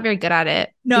Tamlin's not very good at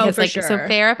it No, because, for like, so sure.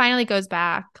 Farrah finally goes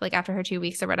back, like, after her 2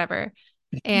 weeks or whatever,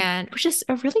 and which is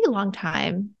a really long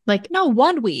time. Like, No,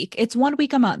 1 week. It's 1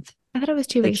 week a month I thought it was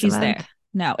two that weeks a she's month, there.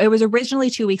 No, it was originally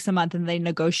 2 weeks a month and they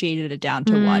negotiated it down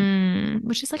to one.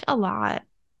 which is like a lot.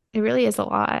 It really is a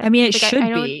lot. I mean, it Like, I should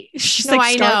know, be. She's no, like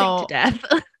I starving to know,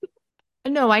 death.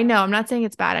 no, I know. I'm not saying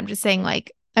it's bad. I'm just saying,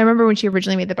 like, I remember when she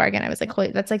originally made the bargain, I was like,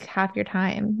 holy, that's like half your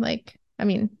time. Like, I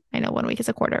mean, I know 1 week is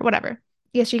a quarter, whatever.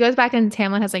 Yeah, she goes back and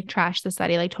Tamlin has like trashed the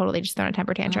study, like totally just thrown a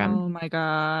temper tantrum. Oh my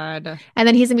God. And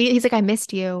then he's like, I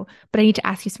missed you, but I need to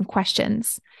ask you some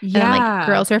questions. And then like Yeah.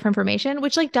 grills her for information,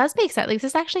 which like does make sense. Like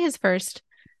this is actually his first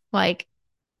like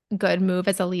good move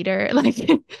as a leader. Like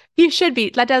he should be.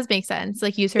 That does make sense.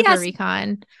 Like use her for Yes.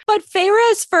 recon. But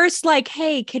Farah's first, like,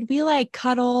 hey, can we like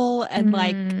cuddle and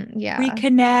like Yeah.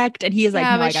 reconnect? And he's like,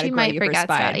 Yeah, no, I but got to she grill might you for forget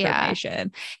spy stuff. Yeah.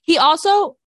 information. He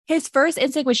also, his first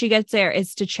instinct when she gets there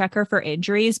is to check her for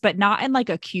injuries, but not in like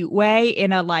a cute way,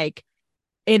 in a like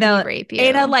in me a rape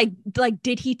in a you. like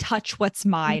did he touch what's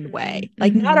mine way? Mm-hmm,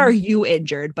 Like, not are mm-hmm, you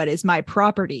injured, but is my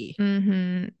property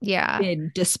mm-hmm. Yeah.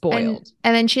 been And despoiled?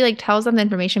 then she like tells them the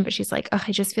information, but she's like, oh,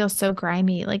 I just feel so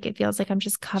grimy. Like it feels like I'm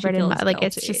just She covered in mud. feels Like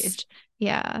it's guilty. just,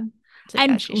 yeah. It's like, as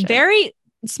And she should. very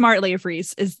smartly of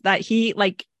Reese is that he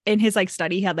like in his like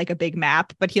study he had like a big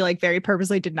map, but he like very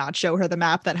purposely did not show her the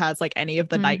map that has like any of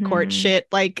the night court Mm-hmm. shit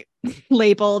like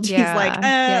labeled. He's like, Yeah.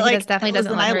 Yeah. He does like, definitely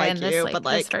doesn't listen, let I her like in this you, like but this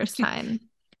like, first time.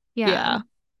 Yeah. yeah.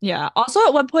 Yeah. Also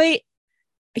at one point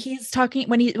he's talking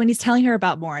when he's telling her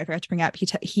about Moore. I forgot to bring up.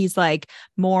 He's like,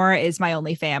 Moore is my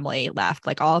only family left.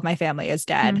 Like, all of my family is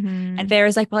dead. And Mm-hmm.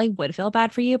 Farrah's like, well, I would feel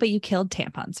bad for you, but you killed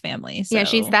Tampon's family. Yeah,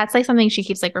 So, that's like something she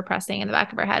keeps like repressing in the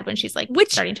back of her head when she's like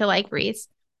which starting to like Reese.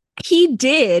 he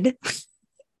did.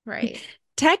 Right.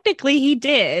 Technically, he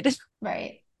did.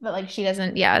 Right. But like she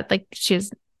doesn't, yeah, like she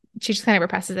just kind of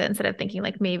represses it instead of thinking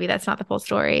like maybe that's not the full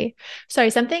story. Sorry,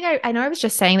 something I know I was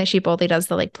just saying that she boldly does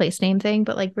the like place name thing,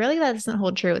 but like really that doesn't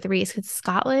hold true with Reese because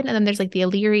Scotland and then there's like the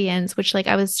Illyrians, which like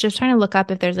I was just trying to look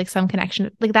up if there's like some connection.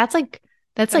 Like that's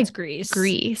That's like Greece.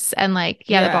 Greece and like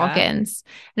yeah, the Yeah. Balkans.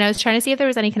 And I was trying to see if there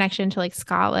was any connection to like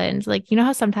Scotland. Like you know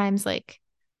how sometimes like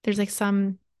there's like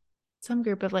some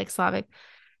group of like Slavic.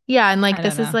 Yeah, and like I don't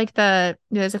this is know. like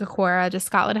there's like a Quora. Does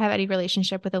Scotland have any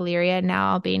relationship with Illyria and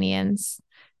now Albanians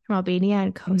from Albania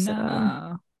and Kosovo?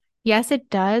 No. Yes, it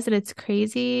does, and it's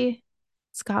crazy.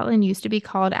 Scotland used to be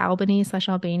called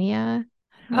Albany/Albania.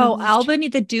 I don't know if Oh, this is true. Albany,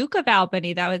 the Duke of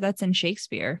Albany. That's in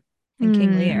Shakespeare and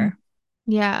King Hmm. Lear.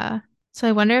 Yeah. So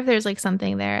I wonder if there's like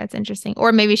something there that's interesting.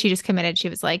 Or maybe she just committed. She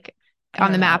was like, I on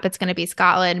don't the know. map, it's gonna be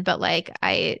Scotland, but like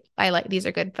I like these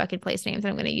are good fucking place names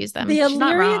and I'm gonna use them. The She's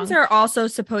not Illyrians wrong. are also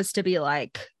supposed to be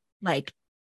like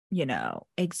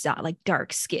exotic, like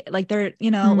dark skin. Like they're,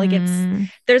 like Hmm.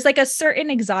 there's like a certain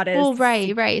exotic Well,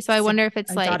 right, right. So I wonder if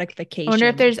it's like,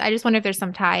 exotification. I just wonder if there's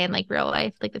some tie in like real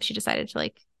life, like if she decided to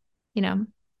like, you know,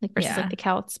 like versus like Yeah. the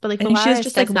Celts. But like I think she was Valaris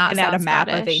just like does not looking at a sound map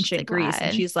of Scottish. It's ancient like Greece and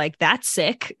Latin. she's like, that's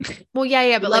sick. Well, yeah,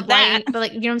 yeah. We But like, love that. why? But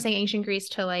like, you know what I'm saying? Ancient Greece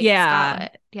to like Yeah.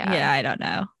 Scotland. Yeah. Yeah, I don't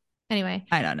know. Anyway.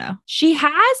 I don't know. She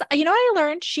has, what I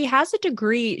learned? She has a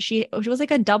degree. She was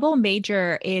like a double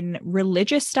major in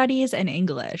religious studies and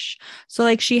English. So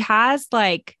like she has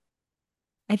like,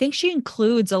 I think she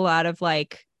includes a lot of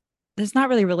like, it's not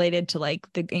really related to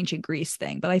like the ancient Greece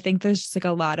thing, but I think there's just like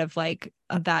a lot of like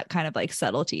of that kind of like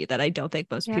subtlety that I don't think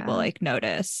most people Yeah. like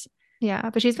notice. Yeah.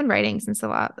 But she's been writing since a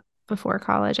lot before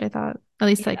college, I thought. At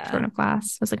least like Yeah. front of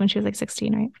class. It was like when she was like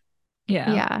 16, right?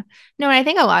 Yeah. Yeah. No, and I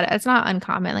think a lot of it's not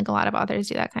uncommon. Like a lot of authors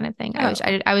do that kind of thing. Oh,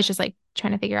 I was just like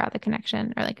trying to figure out the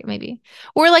connection or like maybe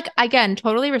or like again,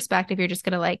 totally respect if you're just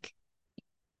gonna like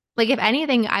if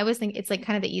anything, I was thinking it's like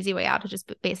kind of the easy way out to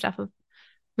just based off of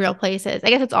real places. I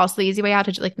guess it's also the easy way out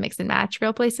to just like mix and match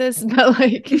real places, but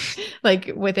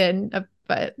like within a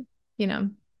but you know,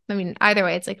 I mean either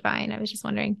way it's like fine. I was just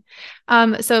wondering.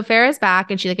 So Farrah's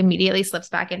back and she like immediately slips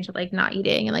back into like not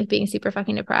eating and like being super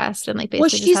fucking depressed and like well,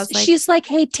 basically just has like she's like,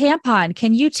 hey, Tampon,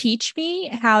 can you teach me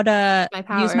how to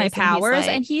my use my powers and he's powers?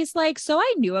 And like he's like, so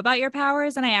I knew about your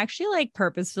powers, and I actually like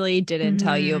purposefully didn't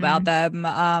tell you about mm-hmm,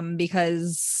 them,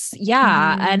 because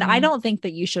yeah, and I mm-hmm, don't think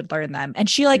that you should learn them. And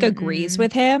she like agrees mm-mm,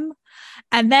 with him,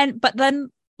 and then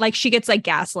like she gets like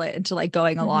gaslit into like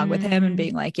going along with him and mm-hmm,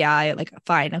 being like, yeah, like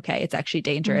fine, okay, it's actually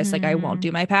dangerous. Like I won't mm-hmm.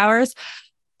 do my powers,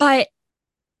 but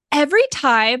every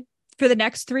time for the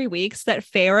next 3 weeks that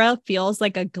Farrah feels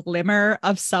like a glimmer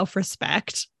of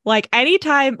self-respect, like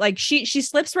anytime like she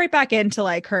slips right back into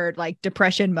like her like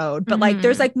depression mode, but like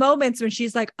there's Mm-hmm. like moments when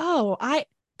she's like, oh, I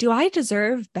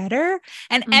deserve better?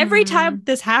 And every time Mm-hmm.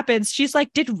 this happens, she's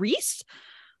like, did Reese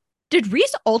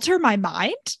alter my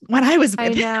mind when I was I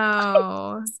with him?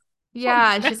 know. Oh,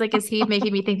 Yeah. no. She's like, is he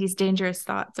making me think these dangerous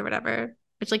thoughts or whatever?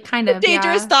 Which like kind of,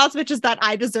 Dangerous yeah. thoughts, which is that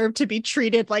I deserve to be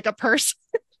treated like a person.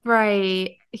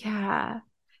 Right. Yeah.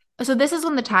 So this is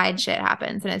when the tide shit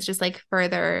happens and it's just like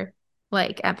further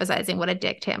like emphasizing what a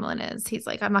dick Tamlin is. He's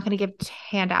like, I'm not gonna give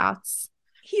handouts.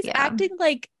 He's Yeah. acting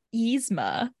like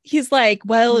Yzma. He's like,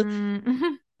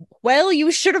 Mm-hmm. well,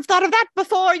 you should have thought of that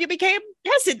before you became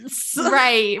peasants.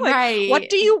 Right, Like, right.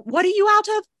 what are you out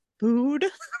of? Food?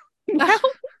 Well,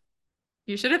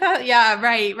 You should have thought, yeah,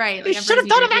 right, right. you Like should Emperor's have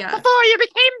thought New of that yeah. before you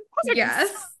became Yes,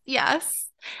 peasants. yes.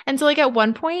 And so like at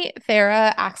one point,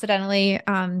 Farrah accidentally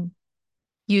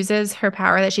uses her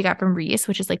power that she got from Reese,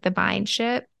 which is like the mind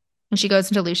shit. And she goes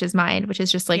into Lucia's mind, which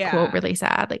is just like quote Yeah. really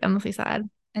sad, like endlessly sad.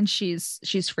 And she's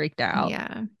freaked out.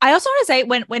 Yeah. I also want to say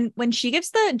when she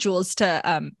gives the jewels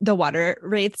to the water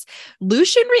wraiths,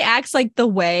 Lucian reacts like the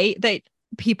way that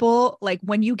people like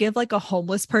when you give like a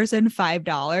homeless person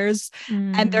 $5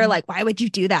 and they're Mm. like, why would you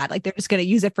do that? Like they're just going to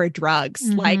use it for drugs.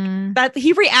 Like Mm-hmm. that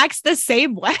he reacts the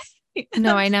same way.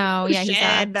 No, I know. Yeah, he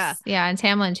Ocean. sucks. Yeah, and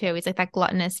Tamlin too. He's like that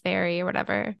gluttonous fairy or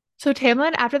whatever. So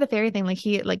Tamlin, after the fairy thing, like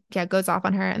he like yeah goes off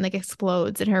on her and like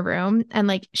explodes in her room, and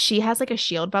like she has like a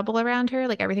shield bubble around her,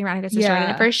 like everything around her gets destroyed. And at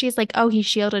Yeah. first she's like, "Oh, he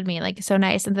shielded me, like so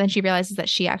nice," and then she realizes that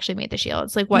she actually made the shield.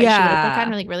 It's like what she would have like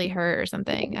gotten Yeah. like really hurt or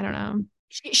something. I don't know.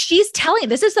 She's telling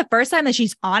this is the first time that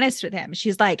she's honest with him.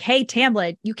 She's like, hey,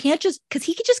 Tamlin, you can't just because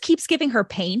he just keeps giving her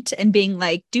paint and being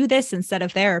like, do this instead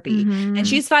of therapy. And Mm-hmm.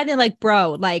 she's finding like,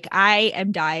 bro, like I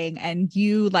am dying and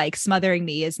you like smothering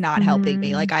me is not helping me.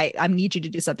 Mm-hmm. Like I need you to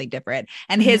do something different.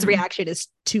 And his Mm-hmm. reaction is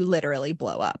to literally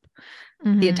blow up the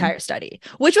Mm-hmm. entire study,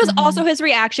 which was Mm-hmm. also his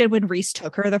reaction when Reese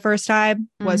took her the first time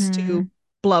was Mm-hmm. to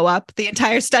blow up the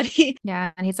entire study.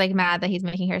 Yeah, and he's like mad that he's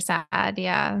making her sad.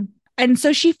 Yeah. And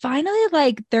so she finally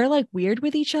like they're like weird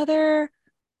with each other,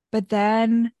 but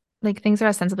then Like things are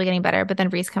ostensibly getting better, but then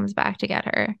Reese comes back to get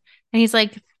her. And he's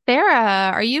like,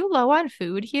 Farah, are you low on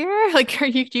food here? Like, do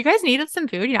you guys need some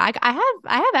food? You know, I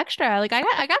have extra. Like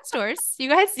I got stores. You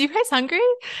guys hungry?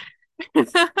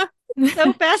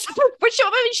 so fast. But she,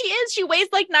 I mean, she is. She weighs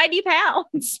like 90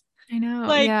 pounds. I know.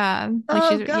 Like, Yeah. Like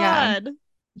oh yeah. God.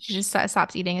 She just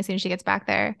stops eating as soon as she gets back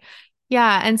there.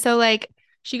 Yeah. And so like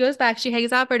she goes back, she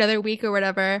hangs out for another week or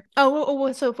whatever.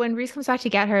 So when Reese comes back to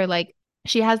get her, like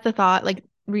she has the thought, like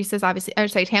Reese is obviously, or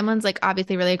sorry, Tamlin's like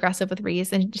obviously really aggressive with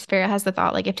Reese, and just Farrah has the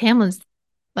thought, like if Tamlin's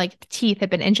like teeth had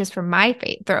been inches from my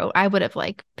throat, I would have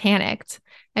like panicked.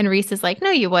 And Reese is like,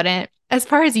 no, you wouldn't. As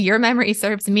far as your memory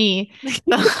serves me,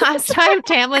 the last time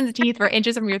Tamlin's teeth were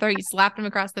inches from your throat, you slapped him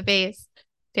across the face.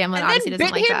 Tamlin And obviously then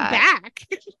doesn't bit like him that. back.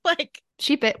 Like,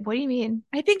 She bit. What do you mean?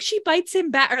 I think she bites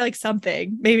him back or like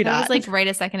something. Maybe That was not. like right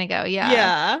a second ago. Yeah.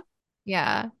 Yeah.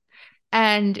 Yeah.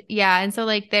 And yeah. And so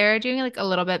like they're doing like a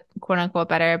little bit quote unquote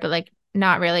better, but like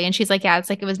not really. And she's like, yeah, it's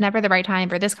like it was never the right time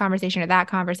for this conversation or that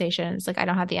conversation. It's like I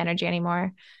don't have the energy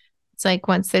anymore. It's like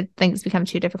once the things become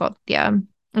too difficult. Yeah.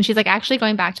 And she's like, actually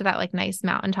going back to that like nice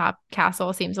mountaintop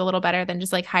castle seems a little better than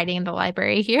just like hiding in the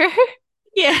library here.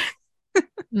 Yeah.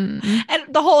 Mm.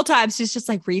 And the whole time she's just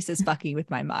like, Reese is fucking with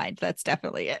my mind. That's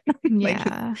definitely it. Like,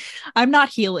 Yeah. I'm not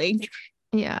healing.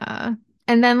 Yeah.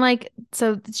 And then like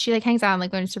so she like hangs out and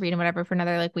like learns to read and whatever for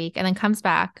another like week and then comes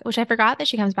back, which I forgot that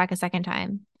she comes back a second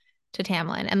time to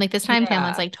Tamlin. And like this time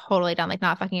Tamlin's Yeah. like totally done, like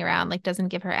not fucking around, like doesn't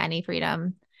give her any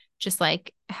freedom. Just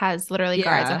like has literally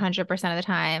guards Yeah. 100% of the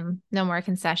time, no more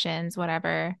concessions,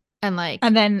 whatever. And like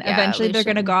And then yeah, eventually they're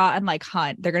gonna go Lucian. out and like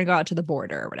hunt. They're gonna go out to the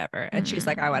border or whatever. And she's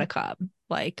like, I want Mm-hmm. to come.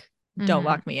 Like, don't Mm-hmm.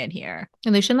 lock me in here.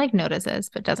 And Lucian like notices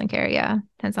but doesn't care. Yeah.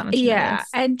 Tends not to Yeah. notice.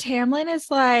 And Tamlin is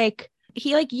like,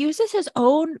 he like uses his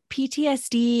own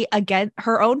PTSD against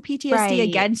her own PTSD Right.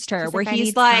 against her, She's where like, I he's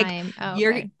need like, time. Oh,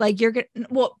 you're okay. like, you're gonna,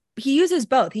 well, he uses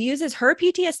both. He uses her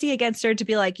PTSD against her to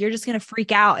be like, you're just gonna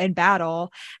freak out in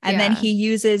battle. And then Yeah. he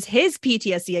uses his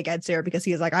PTSD against her because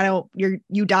he's like, I don't,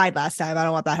 you died last time. I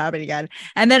don't want that happening again.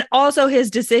 And then also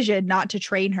his decision not to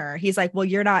train her. He's like, well,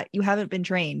 you haven't been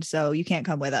trained, so you can't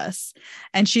come with us.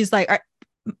 And she's like,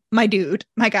 my dude,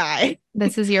 my guy.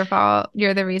 This is your fault.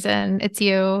 You're the reason. It's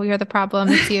you. You're the problem.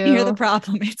 It's You're the you.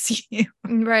 problem. It's you.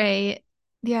 Right.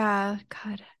 Yeah.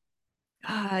 God.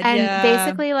 God, And yeah.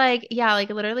 basically, like, yeah, like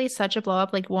literally such a blow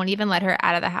up, like, won't even let her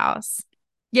out of the house.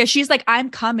 Yeah, she's like, I'm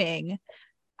coming.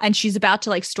 And she's about to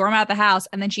like storm out the house.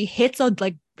 And then she hits a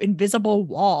like invisible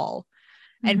wall.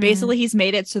 And Mm-hmm. basically he's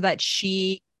made it so that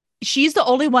she's the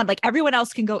only one, like everyone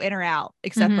else can go in or out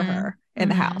except for Mm-hmm. her in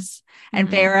the Mm-hmm. house. And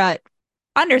Mm-hmm. Farah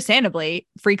understandably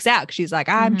freaks out. She's like,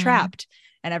 I'm Mm-hmm. trapped.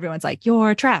 And everyone's like,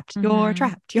 you're trapped, you're Mm-hmm.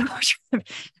 trapped, you're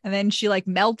trapped. And then she like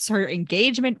melts her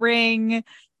engagement ring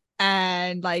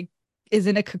and like is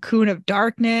in a cocoon of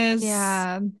darkness.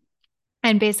 Yeah.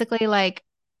 And basically, like,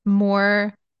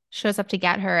 Moore shows up to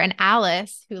get her. And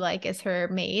Alice, who like is her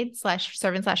maid slash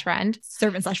servant slash friend,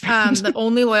 Servant slash friend. the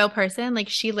only loyal person, like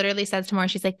she literally says to Moore,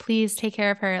 she's like, please take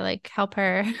care of her, like help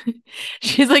her.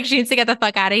 She's like, she needs to get the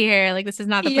fuck out of here. Like, this is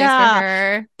not the place for Yeah.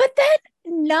 her. But then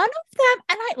none of them,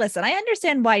 and I listen, I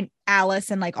understand why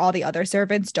Alice and like all the other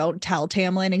servants don't tell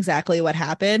Tamlin exactly what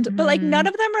happened, but like none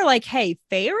Mm-hmm. of them are like, hey,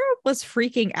 Feyre was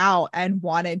freaking out and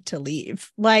wanted to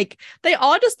leave. Like they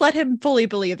all just let him fully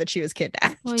believe that she was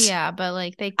kidnapped. Well, yeah, but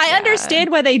like they, I yeah. understand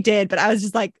why they did, but I was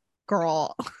just like,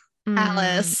 girl,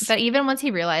 Alice. But even once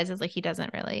he realizes, like, he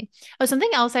doesn't really. Oh, something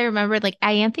else I remembered, like,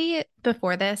 Ianthe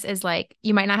before this is like,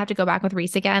 you might not have to go back with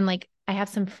Reese again. Like, I have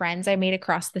some friends I made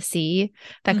across the sea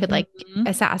that could, like, Mhm.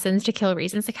 assassins to kill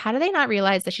Reese. And it's like, how do they not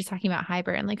realize that she's talking about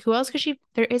Hybern? Like, who else could she?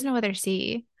 There is no other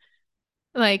sea.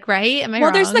 Like, right? Am I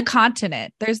Well, there's the wrong?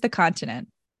 continent. There's the continent,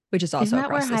 which is Isn't also that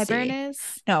where across the Highburn sea. is?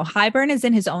 No, Highburn is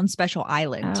in his own special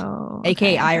island, Oh, aka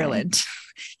okay, okay. Ireland.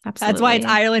 That's why it's Absolutely.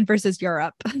 Ireland versus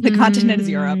Europe. The continent is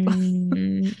Europe.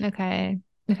 Okay.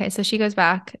 Okay, so she goes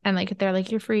back and like they're like,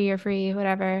 you're free,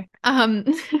 whatever.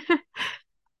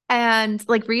 And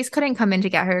like Reese couldn't come in to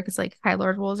get her because like High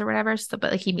Lord rules or whatever. So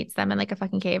but like he meets them in like a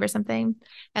fucking cave or something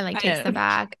and like I takes them know.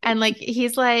 back. And like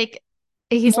he's Moore like,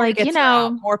 gets her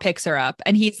out. Moore picks her up.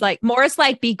 And he's like, Moore's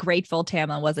like, be grateful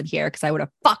Tamlin wasn't here because I would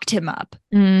have fucked him up.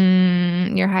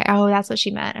 You're high. Oh, that's what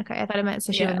she meant. Okay. I thought it meant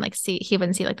so she Yeah. wouldn't like he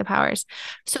wouldn't see like the powers.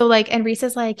 So like, and Reese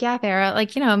is like, yeah, Farah,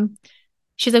 like,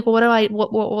 she's like, well,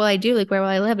 what will I do? Like, where will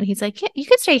I live? And he's like, yeah, you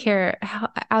could stay here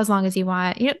as long as you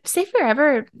want. Stay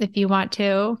forever if you want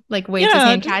to. Like, waves his Yeah.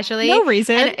 hand Just casually. no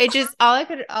reason. And it just all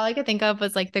I could think of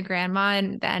was like the grandma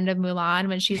in the end of Mulan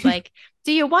when she's like,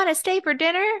 do you want to stay for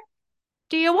dinner?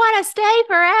 Do you want to stay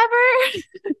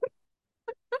forever?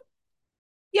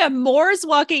 Yeah, Moore's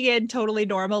walking in totally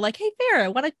normal, like, hey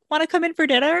Farrah, wanna come in for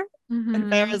dinner? And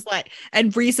Mm-hmm. Farrah's like,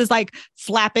 and Reese is like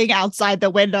flapping outside the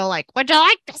window, like, would you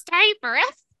like to stay for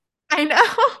us? I know.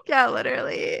 Yeah,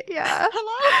 literally. Yeah.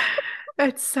 Hello?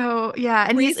 It's so yeah,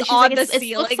 and Reese she's like on the it looks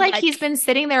ceiling, like he's like been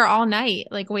sitting there all night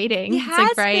like he waiting. It's like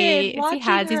has been right, he watching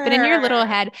has. He's been in your little her.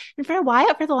 head. And for a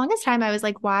while, for the longest time, I was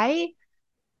like, why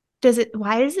doesn't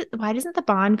the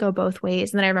bond go both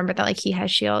ways? And then I remembered that like he has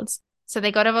shields. So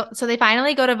they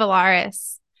finally go to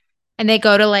Valaris and they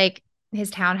go to like his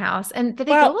townhouse. And did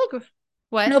they go Well,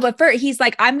 like no, what? but first he's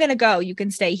like, I'm gonna go. You can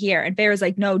stay here. And Farrah's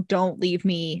like, no, don't leave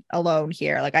me alone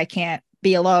here. Like, I can't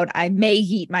be alone. I may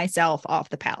yeet myself off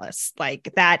the palace.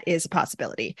 Like, that is a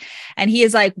possibility. And he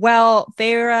is like, well,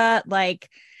 Farrah, like,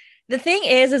 the thing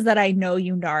is that I know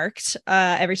you narked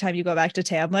every time you go back to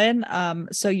Tamlin.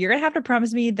 So you're gonna have to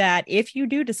promise me that if you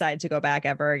do decide to go back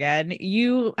ever again,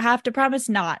 you have to promise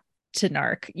not to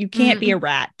narc. You can't be a Mm.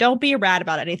 rat. Don't be a rat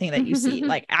about anything that you see.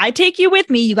 Like, I take you with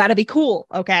me. You got to be cool,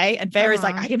 okay? And Farrah's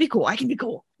like, Uh-huh. I can be cool. I can be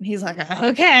cool. And he's like,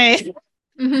 okay,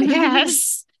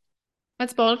 yes.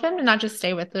 That's bold of him to not just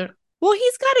stay with the Well,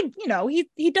 he's got to,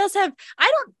 he does have. I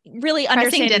don't really pressing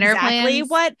understand dinner exactly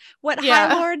plans. what High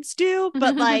Yeah. Lords do,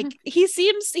 but like he's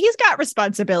got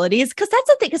responsibilities. Because that's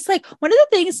the thing. It's like one of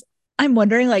the things I'm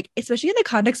wondering, like especially in the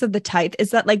context of the tithe,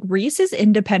 is that like Reese is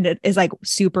independent, is like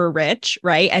super rich,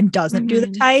 right, and doesn't do the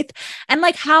Mhm. tithe. And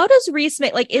like, how does Reese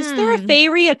make? Like, is there a Mm.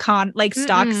 fairy like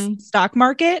Mm-mm. stock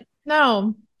market?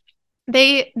 No.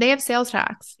 They have sales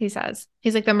tax, he says.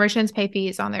 He's like the merchants pay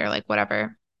fees on their like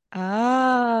whatever.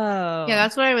 Yeah, Oh,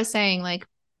 that's what I was saying. Like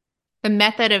the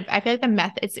method of I feel like the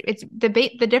method it's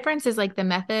the difference is like the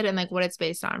method and like what it's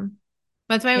based on.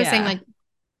 That's why I was saying yeah,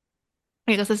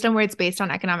 like a system where it's based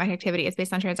on economic activity, it's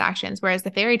based on transactions. Whereas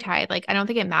the fairy tide, like I don't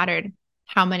think it mattered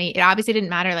how many, it obviously didn't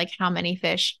matter like how many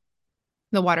fish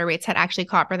the water rates had actually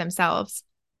caught for themselves.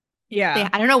 yeah.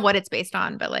 I don't know what it's based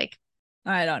on, but like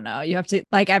I don't know. You have to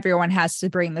like everyone has to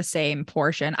bring the same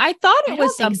portion. I thought I it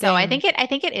was don't think so. something. I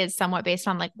think it is somewhat based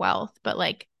on like wealth, but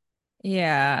like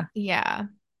Yeah. yeah.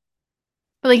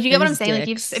 But like, do you get what I'm Those saying? Like,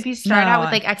 dicks. if you start out with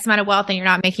No. like X amount of wealth and you're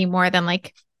not making more than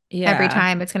like every Yeah.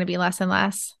 time, it's going to be less and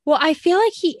less. Well, I feel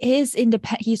like he is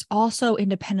independent. He's also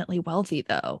independently wealthy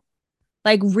though.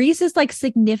 Like Reese is like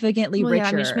significantly Well, yeah,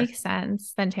 which richer. makes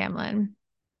sense than Tamlin.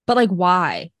 But like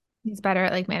why? He's better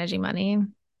at like managing money.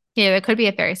 Yeah, there could be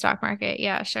a fairy stock market.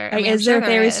 Yeah, sure. I Like mean, I'm is there sure a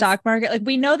fairy there is. stock market? Like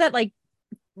we know that like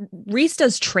Reese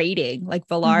does trading. Like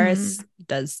Mm-hmm. Valaris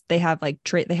does they have like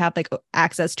trade they have like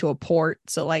access to a port.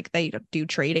 So like they do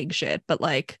trading shit. But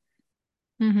like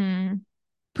Mm-hmm.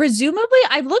 presumably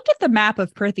I've looked at the map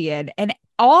of Prithian and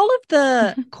all of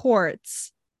the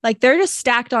courts, like they're just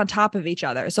stacked on top of each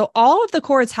other. So all of the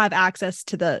courts have access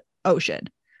to the ocean.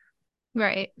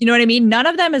 Right. You know what I mean? None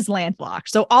of them is landlocked.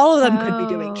 So all of them could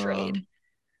be doing Oh, trade.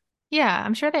 yeah,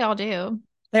 I'm sure they all do.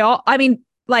 They all, I mean,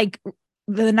 like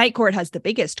the Night Court has the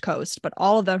biggest coast, but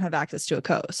all of them have access to a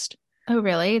coast. Oh,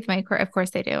 really? It's my court. Of course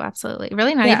they do. Absolutely.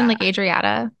 Really? Not even Yeah. like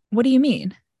Adriata. What do you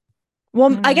mean?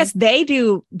 Well, I Mm. guess they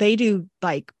do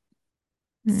like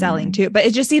selling Mm. too, but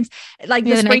it just seems like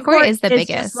the Yeah, the night Spring court Court is the is just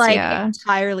biggest. like Yeah.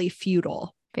 entirely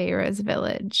feudal. Feyre's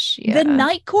village. The Yeah.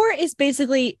 Night Court is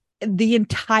basically the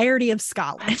entirety of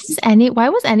Scotland. Why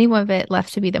was any of it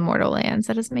left to be the mortal lands?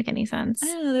 That doesn't make any I sense.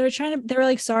 don't know. They were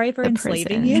like, sorry for The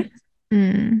enslaving you. prison.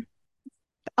 Mm.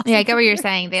 Yeah, I Also, get what you're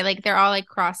saying. They're all like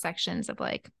cross sections of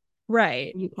like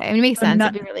right. UK. I mean, it makes I'm sense.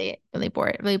 not, It'd be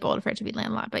really bold for it to be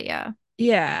landlocked, but yeah.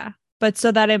 yeah. But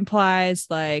so that implies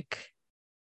like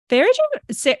favorite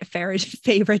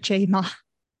J Ma.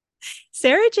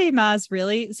 Sarah J. Maas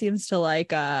really seems to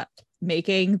like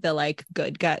making the like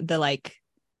good guy, the like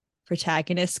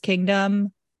protagonist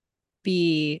kingdom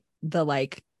be the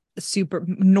like super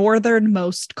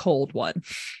northernmost cold one.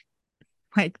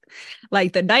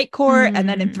 like the Night Court, and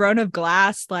then in Throne of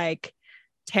Glass, like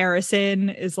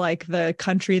Terrasen is like the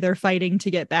country they're fighting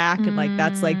to get back, and like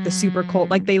that's like the super cold,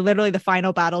 like they literally, the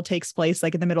final battle takes place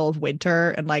like in the middle of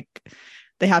winter, and like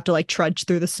they have to like trudge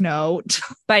through the snow.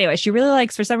 But anyway, she really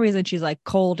likes, for some reason she's like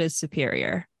cold is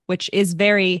superior, which is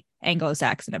very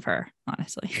Anglo-Saxon of her,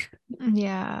 honestly.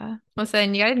 Yeah.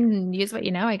 Listen, you gotta use what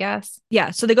you know, I guess.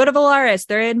 Yeah. So they go to Valaris.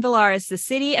 They're in Valaris, the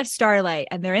city of Starlight,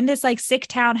 and they're in this like sick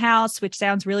townhouse, which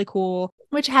sounds really cool.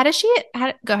 Which, go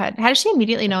ahead. How does she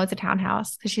immediately know it's a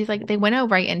townhouse? Because she's like, they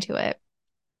went right into it.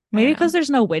 Maybe because there's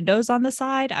no windows on the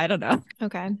side. I don't know.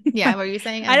 Okay. Yeah. What were you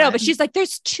saying? I know, but she's like,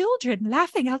 there's children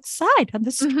laughing outside on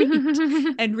the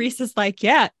street. And Reese is like,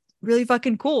 yeah, really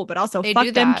fucking cool. But also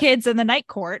fuck them kids in the Night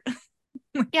Court.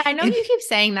 Yeah, I know you keep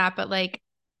saying that, but like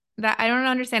that, I don't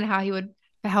understand how he would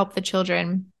help the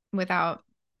children without.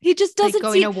 He just doesn't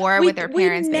going to war with their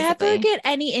parents. We never get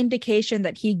any indication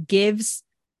that he gives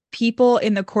people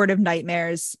in the Court of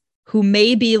Nightmares who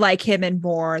may be like him and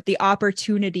more the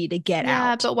opportunity to get out.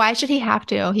 Yeah, but why should he have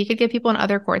to? He could give people in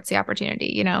other courts the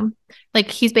opportunity, you know? Like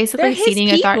he's basically ceding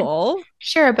authority.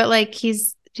 Sure, but like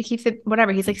he's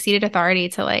whatever. He's like ceded authority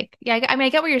to like, yeah, I mean, I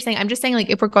get what you're saying. I'm just saying, like,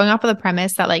 if we're going off of the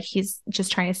premise that like he's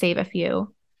just trying to save a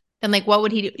few, then like what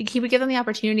would he do? He would give them the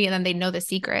opportunity and then they know the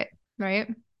secret,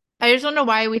 right? I just don't know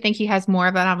why we think he has more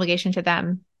of an obligation to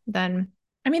them than.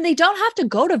 I mean, they don't have to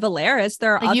go to Valaris.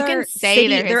 There are like, other you can say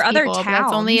there are other towns.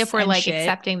 That's only if we're like shit.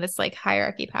 Accepting this like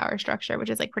hierarchy power structure, which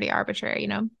is like pretty arbitrary, you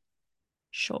know?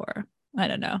 Sure. I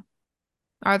don't know.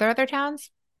 Are there other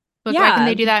towns? But yeah. Why couldn't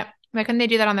they do that? Why couldn't they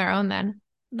do that on their own then?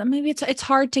 Maybe it's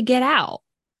hard to get out,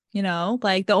 you know?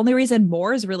 Like the only reason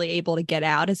Moore is really able to get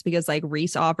out is because like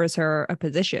Reese offers her a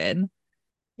position.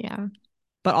 Yeah.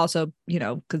 But also, you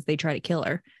know, because they try to kill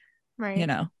her. Right. You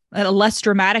know? A less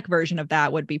dramatic version of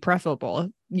that would be preferable.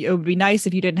 It would be nice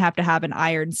if you didn't have to have an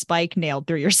iron spike nailed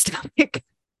through your stomach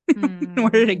in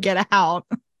order to get out.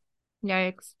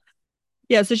 Yikes.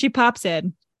 Yeah, so she pops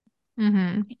in.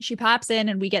 Mm-hmm. She pops in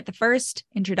and we get the first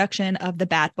introduction of the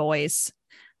Bat Boys,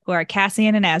 who are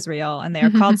Cassian and Azrael, and they are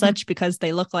called such because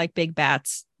they look like big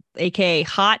bats, aka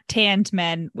hot tanned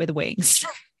men with wings.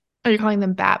 Are you calling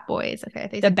them Bat Boys?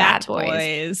 Okay. The Bat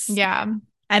Boys. Yeah.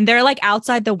 And they're like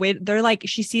outside the window. They're like,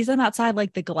 she sees them outside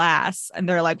like the glass, and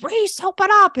they're like, Reese, open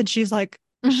up. And she's like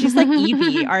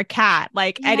Evie, our cat.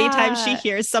 Like anytime she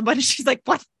hears someone, she's like,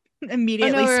 what?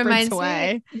 Immediately sprints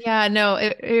away.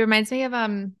 It reminds me of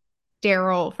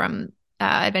Daryl from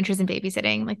Adventures in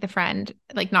Babysitting, like the friend,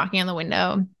 like knocking on the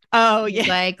window. Oh, yeah. He's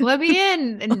like, let me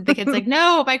in. And the kid's like,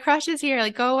 no, my crush is here.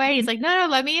 Like, go away. He's like, no,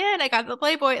 let me in. I got the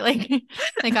Playboy. Like,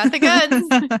 I got the goods.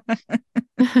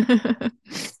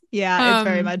 Yeah,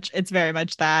 it's very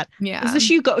much that. Yeah. So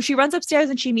she runs upstairs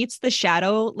and she meets the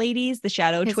shadow ladies, the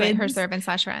shadow twins, like her servants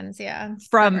 / friends, yeah,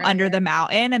 from under the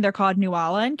mountain, and they're called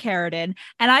Nuala and Carradine.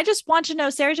 And I just want to know,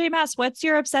 Sarah J. Maas, what's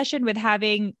your obsession with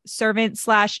having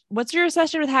what's your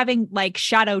obsession with having like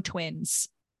shadow twins?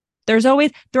 There's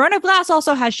always Throne of Glass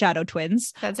also has shadow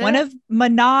twins. One of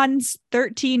Manon's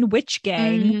 13 witch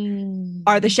gang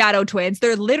are the shadow twins.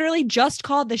 They're literally just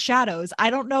called the Shadows.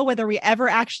 I don't know whether we ever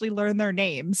actually learn their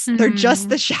names. They're just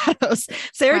the Shadows.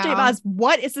 Sarah J. Maas,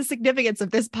 what is the significance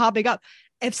of this popping up?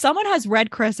 If someone has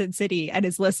read Crescent City and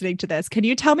is listening to this, can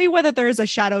you tell me whether there's a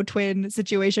shadow twin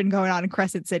situation going on in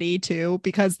Crescent City too?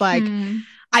 Because like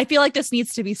I feel like this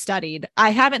needs to be studied.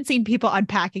 I haven't seen people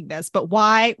unpacking this, but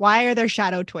why are there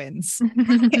shadow twins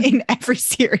in every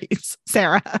series?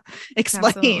 Sarah,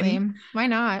 explain. Absolutely. Why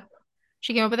not?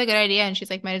 She came up with a good idea and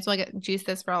she's like, might as well juice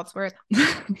this for all it's worth.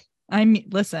 I mean,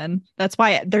 listen, that's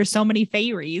why there's so many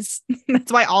fairies. That's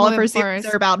why all of her series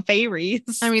are about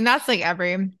fairies. I mean, that's like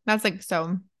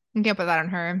so you can't put that on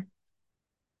her.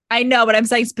 I know, but I'm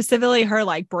saying specifically her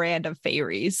like brand of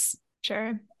fairies.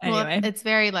 Sure. Anyway, well, it's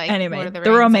very like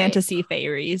the romantic-y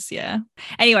fairies. Yeah.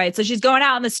 Anyway, so she's going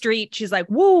out on the street. She's like,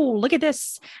 whoa, look at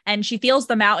this. And she feels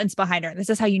the mountains behind her. And this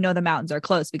is how you know the mountains are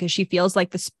close, because she feels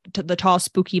like the tall,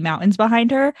 spooky mountains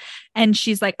behind her. And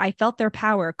she's like, I felt their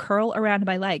power curl around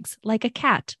my legs like a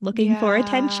cat looking for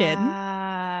attention.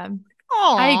 Aww.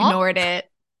 I ignored it.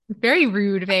 Very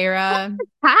rude, Vera.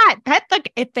 Pet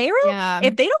if they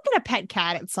don't get a pet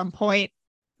cat at some point,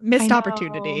 missed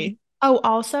opportunity. Oh,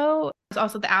 also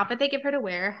the outfit they give her to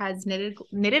wear has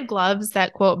knitted gloves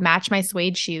that quote match my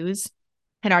suede shoes,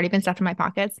 had already been stuffed in my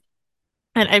pockets.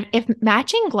 And if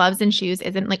matching gloves and shoes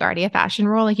isn't like already a fashion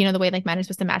rule, like, you know, the way like men are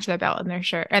supposed to match their belt and their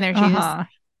shirt and their shoes,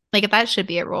 like that should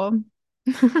be a rule.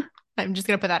 I'm just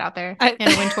gonna put that out there.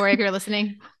 Anna Wintour, if you're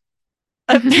listening.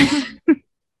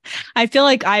 I feel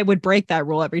like I would break that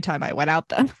rule every time I went out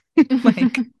though.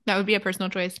 Like that would be a personal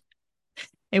choice.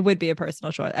 It would be a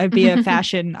personal choice. I'd be a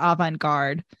fashion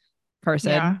avant-garde Yeah.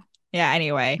 person. Yeah,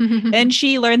 anyway. Then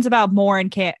she learns about Moore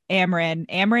and Amryn.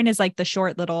 Amryn is like the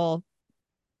short little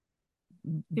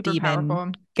Super demon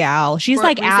powerful gal. She's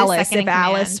like Reese's Alice. second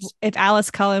in If Alice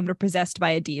Cullen were possessed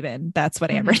by a demon, that's what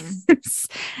Amryn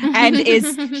Mhm. is.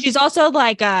 And she's also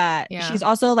like Yeah. she's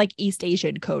also like East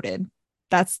Asian coded.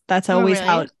 That's Oh, always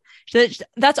really?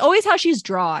 that's always how she's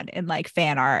drawn in like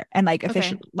fan art and like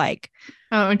official Okay. like.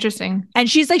 Oh, interesting. And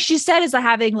she's like, she said is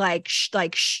having like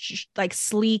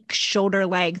sleek shoulder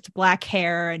length black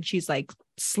hair, and she's like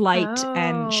slight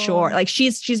and short. Oh. Like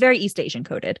she's very East Asian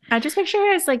coded. I just picture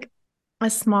her as like a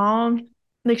small,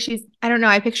 like she's, I don't know.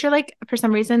 I picture like for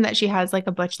some reason that she has like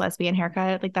a butch lesbian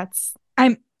haircut. Like that's,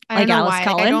 I'm I like don't know Alice why. Like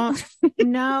I Cullen. don't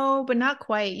know, but not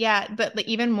quite. Yeah. But like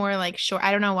even more like short.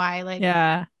 I don't know why. Like,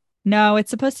 Yeah. No, it's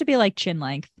supposed to be like chin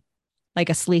length, like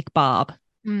a sleek bob.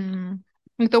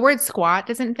 like the word squat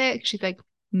doesn't fit. She's like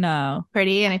No.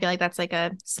 pretty. And I feel like that's like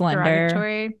a Slender.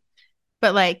 derogatory.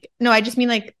 But like, no, I just mean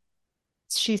like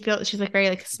she's like very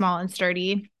like small and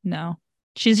sturdy. No.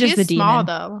 She's just the demon. Small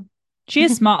though. She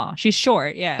is small. She's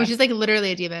short. Yeah. Which is like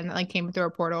literally a demon that like came through a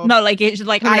portal. No, like it's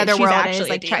like from another she's world actually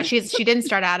is like she didn't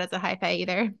start out as a high fae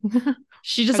either.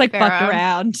 She just like fucked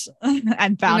around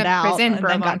and found out and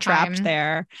then got trapped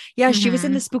there. Yeah, she was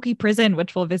in the spooky prison,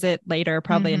 which we'll visit later,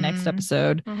 probably in next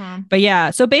episode. But yeah,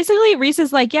 so basically Reese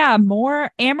is like, yeah,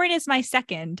 Amryn is my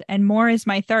second and Moore is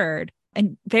my third.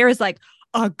 And Vera's like,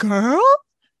 a girl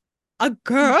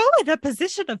in a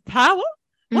position of power?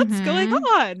 What's going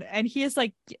on? And he is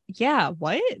like, yeah,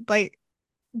 what? Like,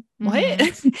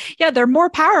 what? Yeah, they're more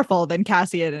powerful than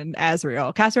Cassian and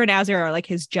Azriel. Cassian and Azriel are like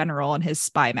his general and his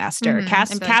spy master.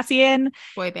 Cassian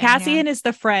is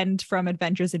the friend from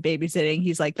Adventures in Babysitting.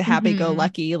 He's like the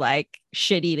happy-go-lucky, like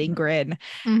shit-eating grin.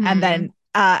 And then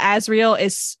Azriel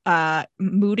is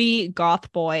moody goth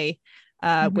boy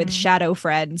with shadow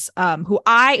friends who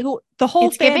the whole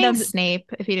it's giving Snape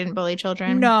if he didn't bully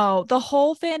children. No, the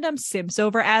whole fandom simps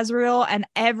over Azriel, and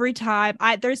every time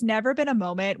there's never been a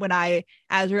moment when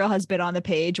Azriel has been on the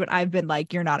page when I've been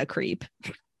like, you're not a creep.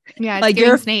 Yeah, like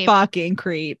you're Snape. Fucking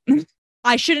creep.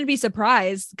 I shouldn't be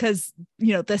surprised because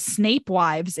the Snape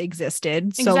wives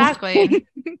existed. So exactly.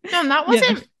 No, that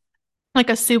wasn't like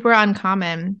a super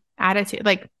uncommon attitude.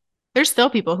 Like there's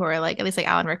still people who are like, at least like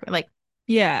Alan Rickman, like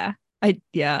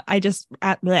I just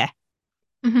bleh.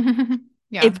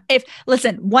 Yeah. If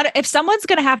listen, if someone's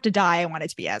gonna have to die, I want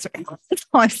it to be Azriel. That's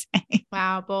all I'm saying.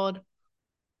 Wow, bold.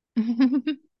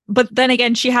 But then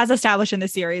again, she has established in the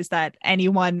series that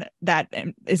anyone that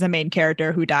is a main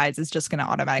character who dies is just gonna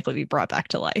automatically be brought back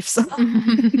to life. So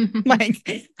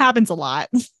like happens a lot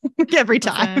every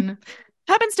time.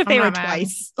 Happens to Feyre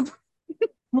twice.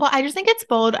 Well, I just think it's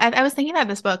bold. I was thinking about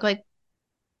this book, like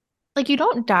you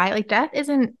don't die. Like death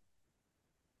isn't.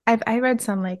 I read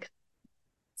some like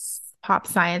pop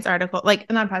science article,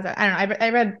 like not pop science, I don't know. I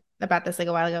read about this like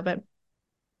a while ago, but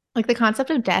like the concept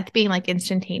of death being like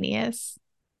instantaneous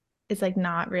is like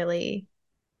not really,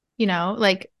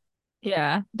 like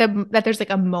that there's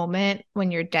like a moment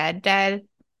when you're dead,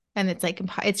 and it's like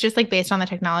it's just like based on the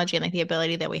technology and like the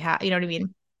ability that we have. You know what I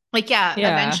mean? Like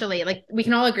eventually, like we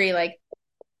can all agree, like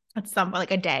at some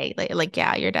like a day, like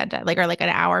yeah, you're dead, like or like an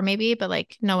hour maybe, but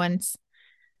like no one's.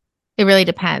 It really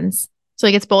depends. So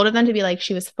like it's bold of them to be like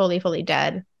she was fully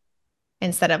dead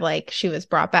instead of like she was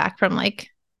brought back from like,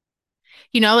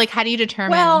 like how do you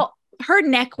determine? Well, her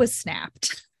neck was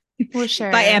snapped. Well,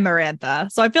 sure. By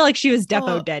Amarantha. So I feel like she was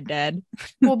defo dead.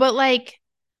 Well, but like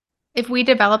if we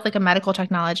developed like a medical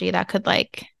technology that could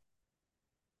like,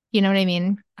 you know what I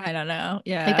mean? I don't know.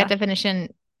 Yeah. Like that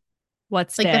definition.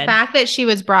 What's like dead? The fact that she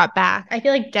was brought back. I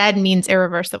feel like dead means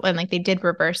irreversible, and like they did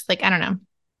reverse. Like I don't know.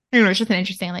 I don't know, it's just an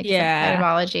interesting like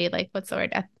etymology. Like what's the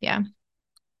word? Yeah.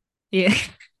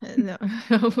 No,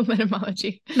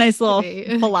 etymology. Nice little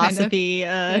philosophy.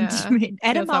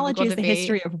 Etymology is the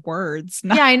history of words.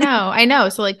 Yeah, I know.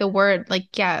 So like the word, like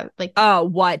like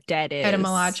what dead is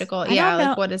etymological.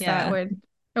 Like what is that word?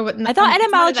 Or what? I thought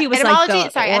etymology was etymology.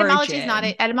 Like sorry, etymology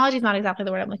is not exactly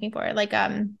the word I'm looking for. Like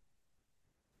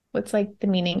what's like the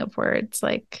meaning of words?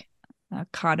 Like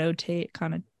connotate.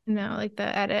 No, like the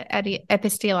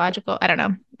epistological. I don't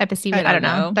know. I don't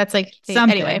know. That's like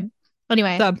something.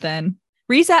 Anyway. Something.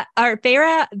 Risa or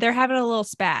Feyre, they're having a little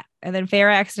spat, and then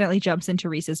Feyre accidentally jumps into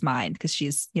Reese's mind because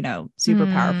she's, super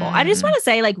powerful. I just want to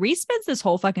say, like, Reese spends this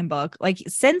whole fucking book, like,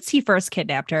 since he first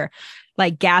kidnapped her,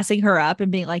 like gassing her up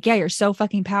and being like, yeah, you're so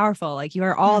fucking powerful. Like, you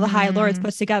are all the High Lords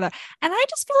put together. And I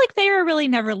just feel like Feyre really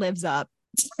never lives up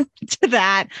to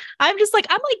that. I'm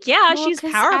like, yeah, Well, she's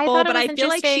because I powerful, thought it but was I feel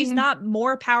like she's interesting. not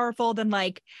more powerful than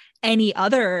like any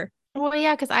other. Well,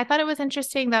 yeah, because I thought it was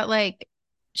interesting that like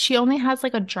she only has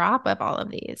like a drop of all of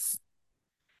these.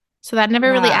 So that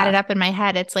never really added Yeah. up in my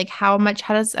head. It's like how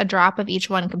does a drop of each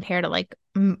one compare to like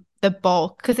the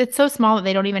bulk? Because it's so small that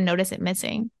they don't even notice it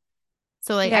missing.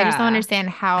 So like I just don't Yeah. understand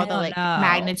how I the don't like know.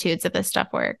 magnitudes of this stuff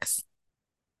works.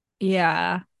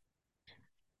 Yeah.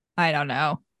 I don't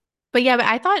know. But yeah, but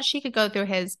I thought she could go through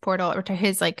his portal or to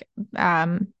his like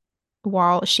um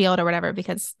wall shield or whatever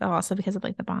because also because of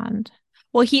like the bond.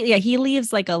 Well, he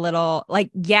leaves like a little like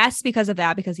yes because of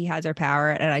that because he has her power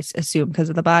and assume because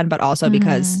of the bond, but also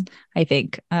because Hmm. I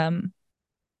think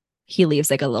he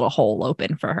leaves like a little hole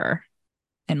open for her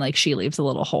and like she leaves a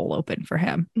little hole open for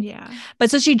him. Yeah.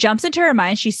 But so she jumps into her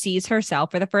mind. She sees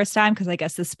herself for the first time because I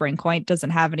guess the spring point doesn't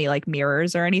have any like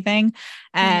mirrors or anything.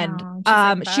 And No.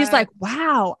 She's like, she's like, fuck.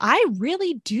 wow, I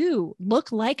really do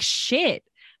look like shit.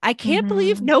 I can't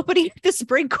believe Hmm. nobody at the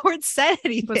spring court said Was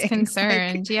anything. Like,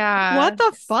 concerned. what Yeah.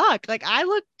 the fuck? Like, I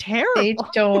look They terrible.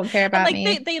 don't care And about like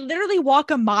me. they literally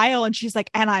walk a mile and she's like,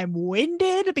 and I'm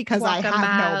winded because I Walk a have no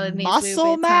mile in these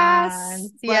muscle mass. Louboutins.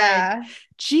 Like, Yeah. They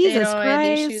Jesus don't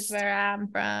wear these shoes Christ. where I'm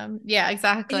from. Yeah, Yeah,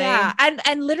 exactly.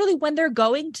 and literally when they're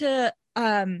going to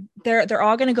they're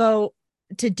all gonna go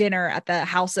to dinner at the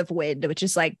House of Wind, which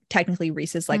is like technically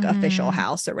Reese's like official Hmm.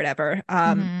 house or whatever.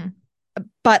 Hmm.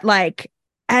 But like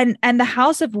and the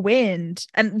House of Wind,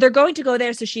 and they're going to go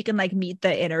there so she can like meet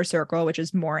the inner circle, which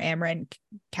is more Amryn,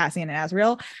 Cassian, and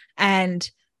Azriel, and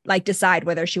like decide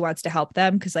whether she wants to help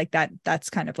them because like that's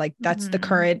kind of like that's the Hmm.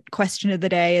 current question of the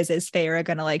day is Feyre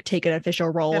gonna like take an official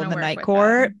role in Gonna the work Night with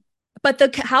Court? them. But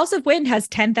the House of Wind has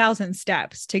 10,000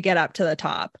 steps to get up to the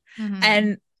top. Hmm.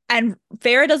 And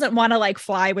Farrah doesn't want to like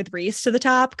fly with Reese to the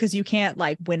top because you can't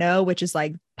like winnow, which is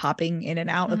like popping in and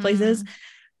out of places. Hmm.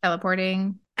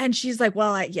 Teleporting. And she's like,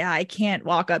 well, yeah, I can't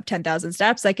walk up 10,000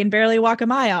 steps. I can barely walk a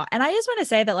mile. And I just want to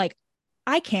say that like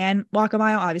I can walk a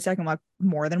mile. Obviously, I can walk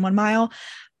more than 1 mile,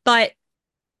 but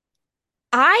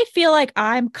I feel like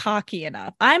I'm cocky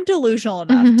enough. I'm delusional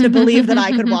enough to believe that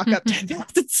I could walk up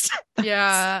 10,000 steps.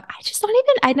 Yeah. I just don't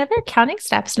even, I never, counting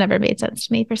steps never made sense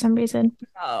to me for some reason.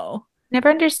 Oh, Never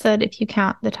understood if you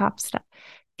count the top step.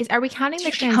 Are we counting do the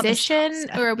you count this top transition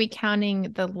step? or are we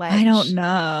counting the I don't ledge?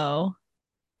 know.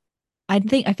 I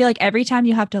feel like every time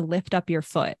you have to lift up your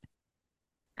foot.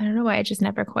 I don't know why I just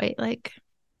never quite like,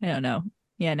 I don't know.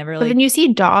 Yeah, never but like then you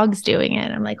see dogs doing it.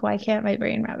 I'm like, why can't my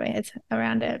brain wrap my head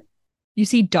around it? you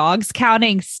see dogs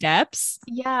counting steps.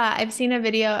 Yeah, I've seen a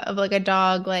video of like a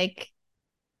dog like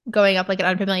going up like an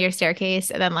unfamiliar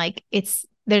staircase and then like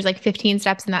there's like 15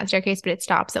 steps in that staircase, but it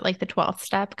stops at like the 12th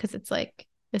step because it's like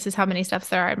this is how many steps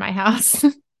there are in my house.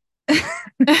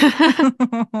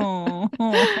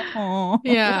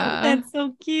 Yeah, That's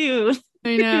so cute. I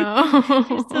You're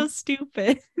so know.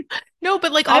 stupid. No,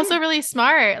 but like also I'm really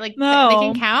smart. Like they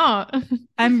can no. count.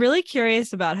 I'm really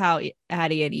curious about how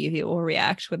Addie and Evie will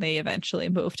react when they eventually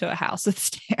move to a house with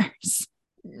stairs.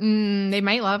 They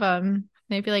might love them.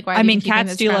 They'd be like, why I have you been mean, keeping cats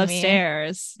this do from love me?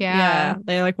 stairs. Yeah. Yeah.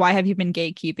 They're like, why have you been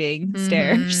gatekeeping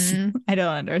stairs? Hmm. I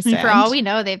don't And for all understand. we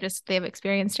know, they've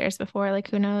experienced stairs before. Like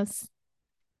who knows?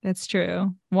 That's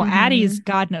true. Well, Hmm.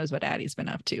 God knows what Addie's been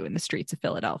up to in the streets of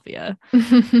Philadelphia.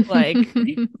 Like,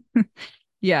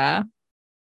 yeah.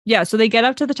 Yeah. So they get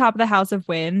up to the top of the House of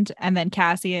Wind, and then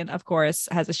Cassian, of course,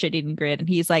 has a shit eating grin, and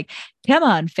he's like, come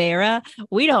on, Farah.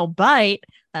 We don't bite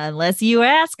unless you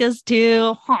ask us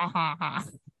to. Ha ha ha.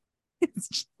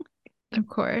 Of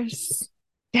course.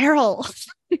 Daryl.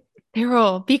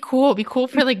 Daryl, be cool. Be cool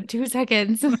for like 2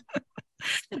 seconds.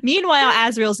 Meanwhile,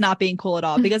 Azriel's not being cool at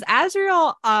all because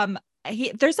Azriel,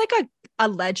 there's like a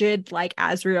alleged like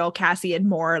Azriel Cassian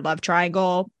Moore love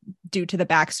triangle due to the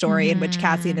backstory in which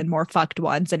Cassian Hmm. and Moore fucked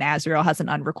once, and Azriel has an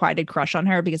unrequited crush on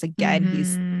her because again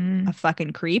he's Hmm. a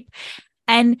fucking creep.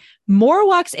 And Moore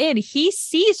walks in, he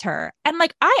sees her, and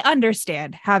like I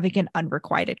understand having an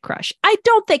unrequited crush. I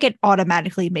don't think it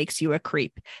automatically makes you a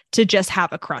creep to just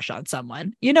have a crush on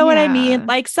someone. You know what I mean? Yeah.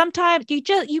 Like sometimes you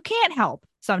can't help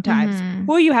sometimes Hmm.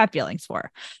 who you have feelings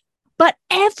for. But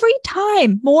every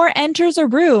time Moore enters a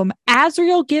room,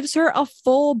 Azriel gives her a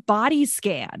full body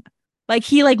scan. Like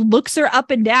he like looks her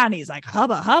up and down. He's like,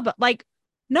 hubba, hubba. Like,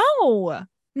 no,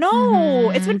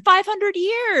 no, it's been Hmm. 500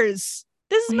 years.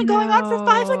 This has I been going on for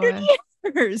 500 know.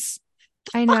 years.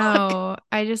 I Fuck. know.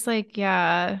 I just like,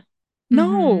 yeah. Hmm.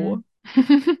 No,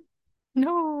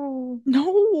 No.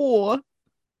 no.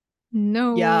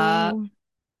 Yeah. No.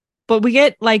 But we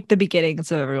get like the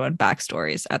beginnings of everyone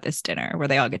backstories at this dinner where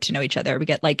they all get to know each other. We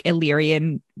get like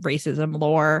Illyrian racism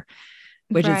lore,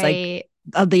 which is like Right.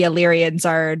 the Illyrians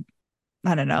are,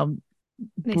 I don't know,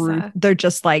 they're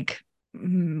just like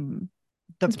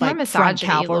the it's more like front misogyny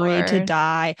cavalry to lore.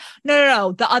 die.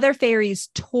 No. The other fairies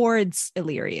towards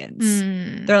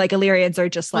Illyrians. They're like Illyrians are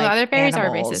just Well, the like other fairies are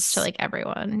racist to animals. like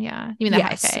everyone. Yeah. You mean the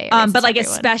High Yes. Fae are racist But to like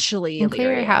everyone. especially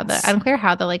Illyrians. Unclear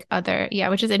how the like other, yeah,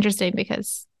 which is interesting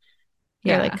because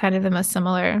they're like Yeah. kind of the most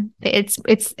similar. It's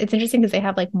interesting because they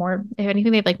have like more, if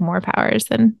anything, they have like more powers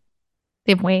than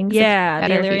they have wings, like Yeah, the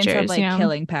better Illyrians have features, you like know?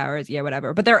 killing powers, yeah,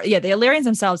 whatever. But they're the Illyrians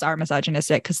themselves are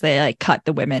misogynistic because they like cut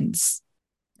the women's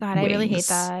God, I really hate wings.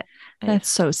 that. That's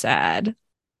so sad.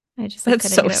 I just like That's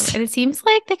couldn't so get over. sad. And it seems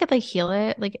like they could like heal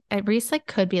it. Like Reese like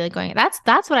could be like going.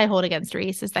 That's what I hold against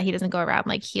Reese is that he doesn't go around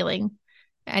like healing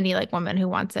any like woman who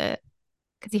wants it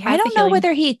because he I has the don't know healing.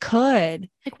 whether he could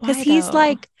Like because why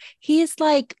though? he's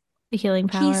like The healing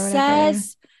he power, or whatever.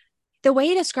 says the way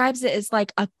he describes it is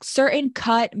like a certain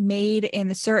cut made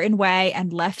in a certain way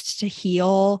and left to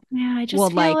heal Yeah, I will just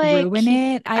feel like like ruin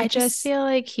he. it. I just feel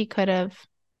like he I could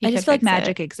just feel like fix it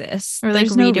magic exists. or like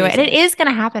There's no redo it. And it reason. is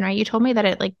gonna happen, right? You told me that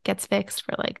it like gets fixed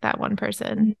for like that one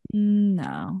person,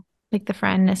 No. like the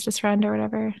friend, Nista's friend or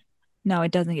whatever. No,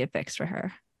 it doesn't get fixed for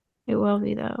her. It will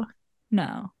be though.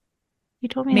 No. You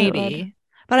told me that it would. Maybe.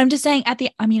 But I'm just saying at the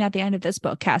end of this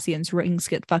book, Cassian's rings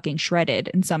get fucking shredded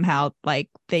and somehow like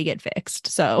they get fixed.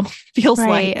 So feels Right.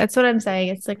 like That's what I'm saying.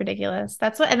 It's like ridiculous.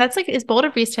 That's like, it's bold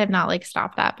of Reese to have not like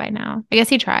stopped that by now. I guess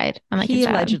he tried, unlike his he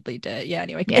dad. allegedly did. Yeah,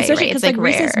 anyway. Yeah, you're Especially right. It's because like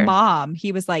like Reese's rare. mom,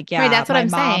 he was like, Right. yeah, That's what my I'm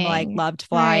mom like saying. loved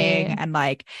flying Right. and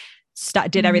like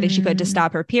did everything she could to Mm-hmm.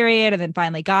 stop her period and then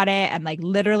finally got it. And like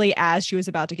literally as she was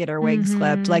about to get her wings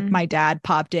clipped, like Mm-hmm. my dad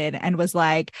popped in and was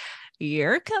like,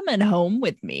 you're coming home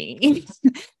with me.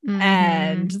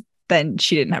 And Mm-hmm. then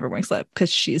she didn't have her wings clipped because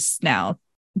she's now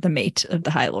the mate of the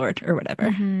High Lord or whatever.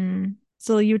 Mm-hmm.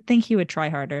 So you'd think he would try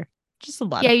harder. Just a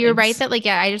lot Yeah, of you're right things. that like,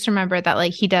 yeah, I just remember that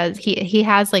like he does, he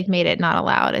has like made it not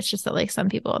allowed. It's just that like some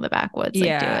people in the backwoods like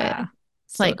do it. Yeah.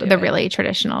 Still Like do the it. really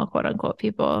traditional quote unquote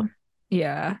people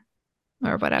Yeah.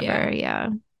 or whatever. Yeah. Yeah.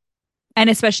 And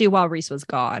especially while Reese was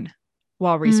gone,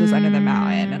 while Reese was under the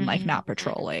mountain and like not Mm-hmm.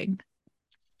 patrolling.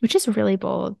 Which is really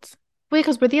bold. Wait,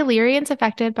 because were the Illyrians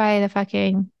affected by the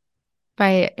fucking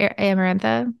by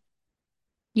Amarantha?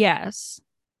 Yes.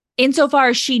 Insofar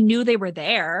as she knew they were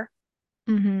there,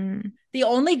 Mm-hmm. the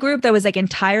only group that was like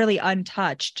entirely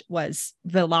untouched was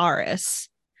Villaris.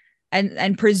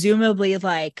 And presumably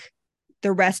like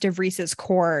the rest of Reese's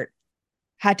court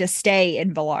had to stay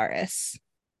in Villaris.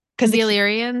 Because The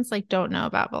Illyrians like don't know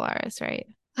about Valaris, right?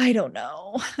 I don't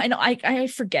know. I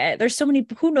forget. There's so many.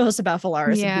 Who knows about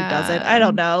Villaris and who doesn't? I Yeah.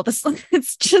 don't know. This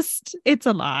it's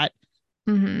a lot.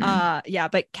 Mm-hmm. Yeah,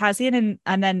 but Cassian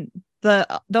and then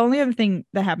the only other thing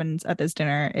that happens at this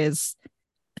dinner is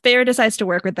Feyre decides to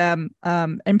work with them,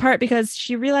 in part because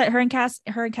she realized her and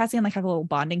Cassian like have a little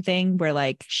bonding thing where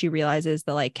like she realizes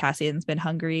that like Cassian's been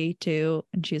hungry too,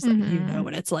 and she's like, you know Mm-hmm.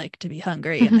 what it's like to be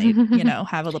hungry, and they,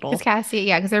 have a Because little Cassie,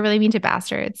 yeah, because they're really mean to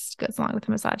bastards. Goes along with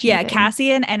the misogyny yeah, thing.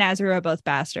 Cassian and Azra are both The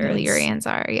bastards, Illyrians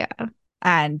are, yeah.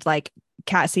 and like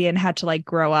Cassian had to like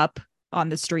grow up on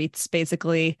the streets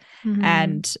basically, Mm-hmm.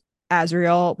 and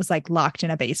Azriel was like locked in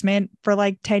a basement for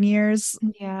like 10 years.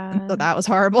 And Yeah. so that was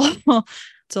horrible.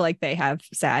 So like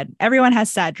everyone has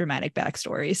sad dramatic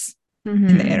backstories in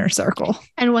the Mm-hmm. inner circle.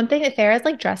 And one thing that Farrah's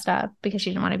like dressed up because she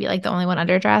didn't want to be like the only one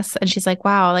underdressed. And she's like,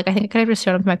 wow, like I think I could have just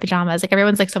showed up in my pajamas. Like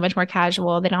everyone's like so much more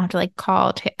casual. They don't have to like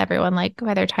call everyone like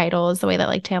by their titles the way that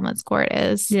like Tamlin's court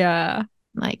is. Yeah.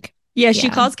 Like, Yeah, she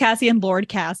yeah. calls Cassian Lord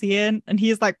Cassian, and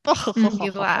he's like, He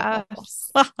laughs.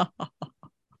 silly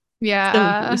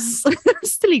Yeah. goose.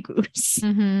 Silly goose.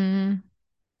 Mm-hmm.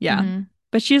 Yeah. Mm-hmm.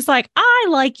 But she's like, I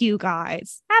like you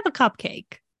guys. Have a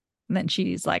cupcake. And then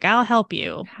she's like, I'll help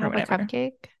you or Have a whatever.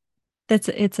 cupcake.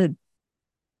 It's a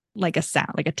like a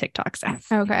sound, like a TikTok sound.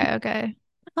 Okay. Okay.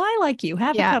 I like you.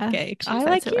 Have a Yeah. cupcake. She I decides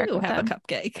like to work you. with Have a them.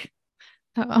 cupcake.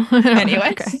 Oh, Anyway,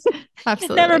 okay. never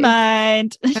Absolutely.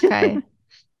 mind. Okay.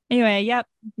 Anyway, yep.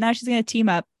 Now she's gonna team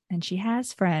up, and she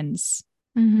has friends.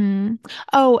 Mm-hmm.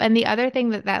 Oh, and the other thing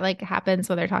that like happens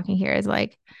when they're talking here is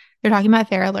like they're talking about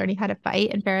Farrah learning how to fight,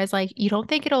 and Farrah's like, "You don't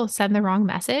think it'll send the wrong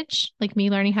message, like me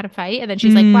learning how to fight?" And then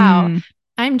she's like, "Wow, Mm.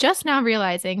 I'm just now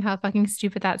realizing how fucking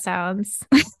stupid that sounds."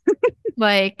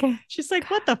 Like, She's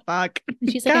like, what the fuck?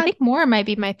 she's like, "I God. think Moore might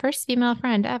be my first female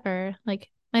friend ever." Like,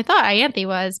 I thought Ianthe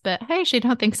was, but I actually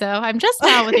don't think so. I'm just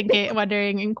now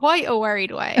wondering in quite a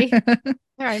worried way.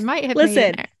 There, I might have made an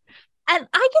Listen, error. and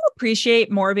I can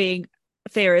appreciate Moore being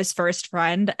Farrah's first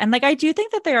friend. And like I do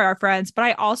think that they are friends, but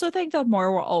I also think that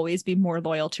Moore will always be more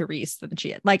loyal to Reese than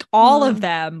she is. Like all Well, of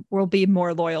them will be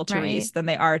more loyal to right. Reese than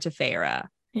they are to Farrah.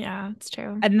 Yeah, it's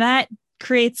true. And that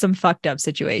creates some fucked up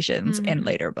situations in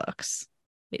later books,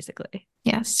 basically.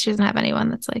 Yes, she doesn't have anyone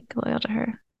that's like loyal to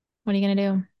her. What are you gonna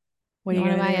do? What are You you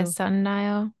want to gonna buy a do?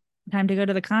 sundial? Time to go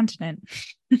to the continent.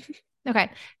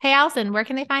 Okay. Hey, Allison, where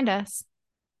can they find us?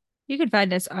 You can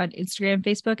find us on Instagram,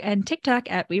 Facebook, and TikTok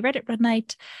at We Read It One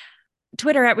Night.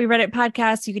 Twitter at We Read It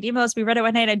Podcast. You can email us, We Read It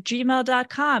One Night at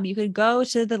gmail.com. You can go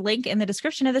to the link in the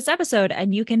description of this episode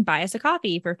and you can buy us a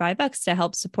coffee for $5 to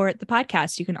help support the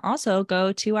podcast. You can also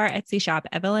go to our Etsy shop,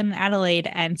 Evelyn and Adelaide,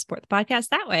 and support the podcast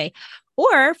that way.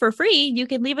 Or for free, you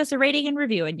can leave us a rating and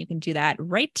review, and you can do that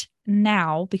right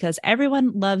now because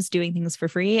everyone loves doing things for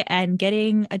free and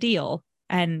getting a deal.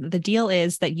 And the deal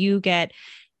is that you get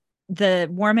the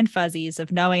warm and fuzzies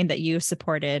of knowing that you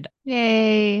supported.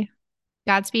 Yay.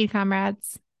 Godspeed,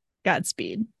 comrades.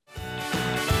 Godspeed.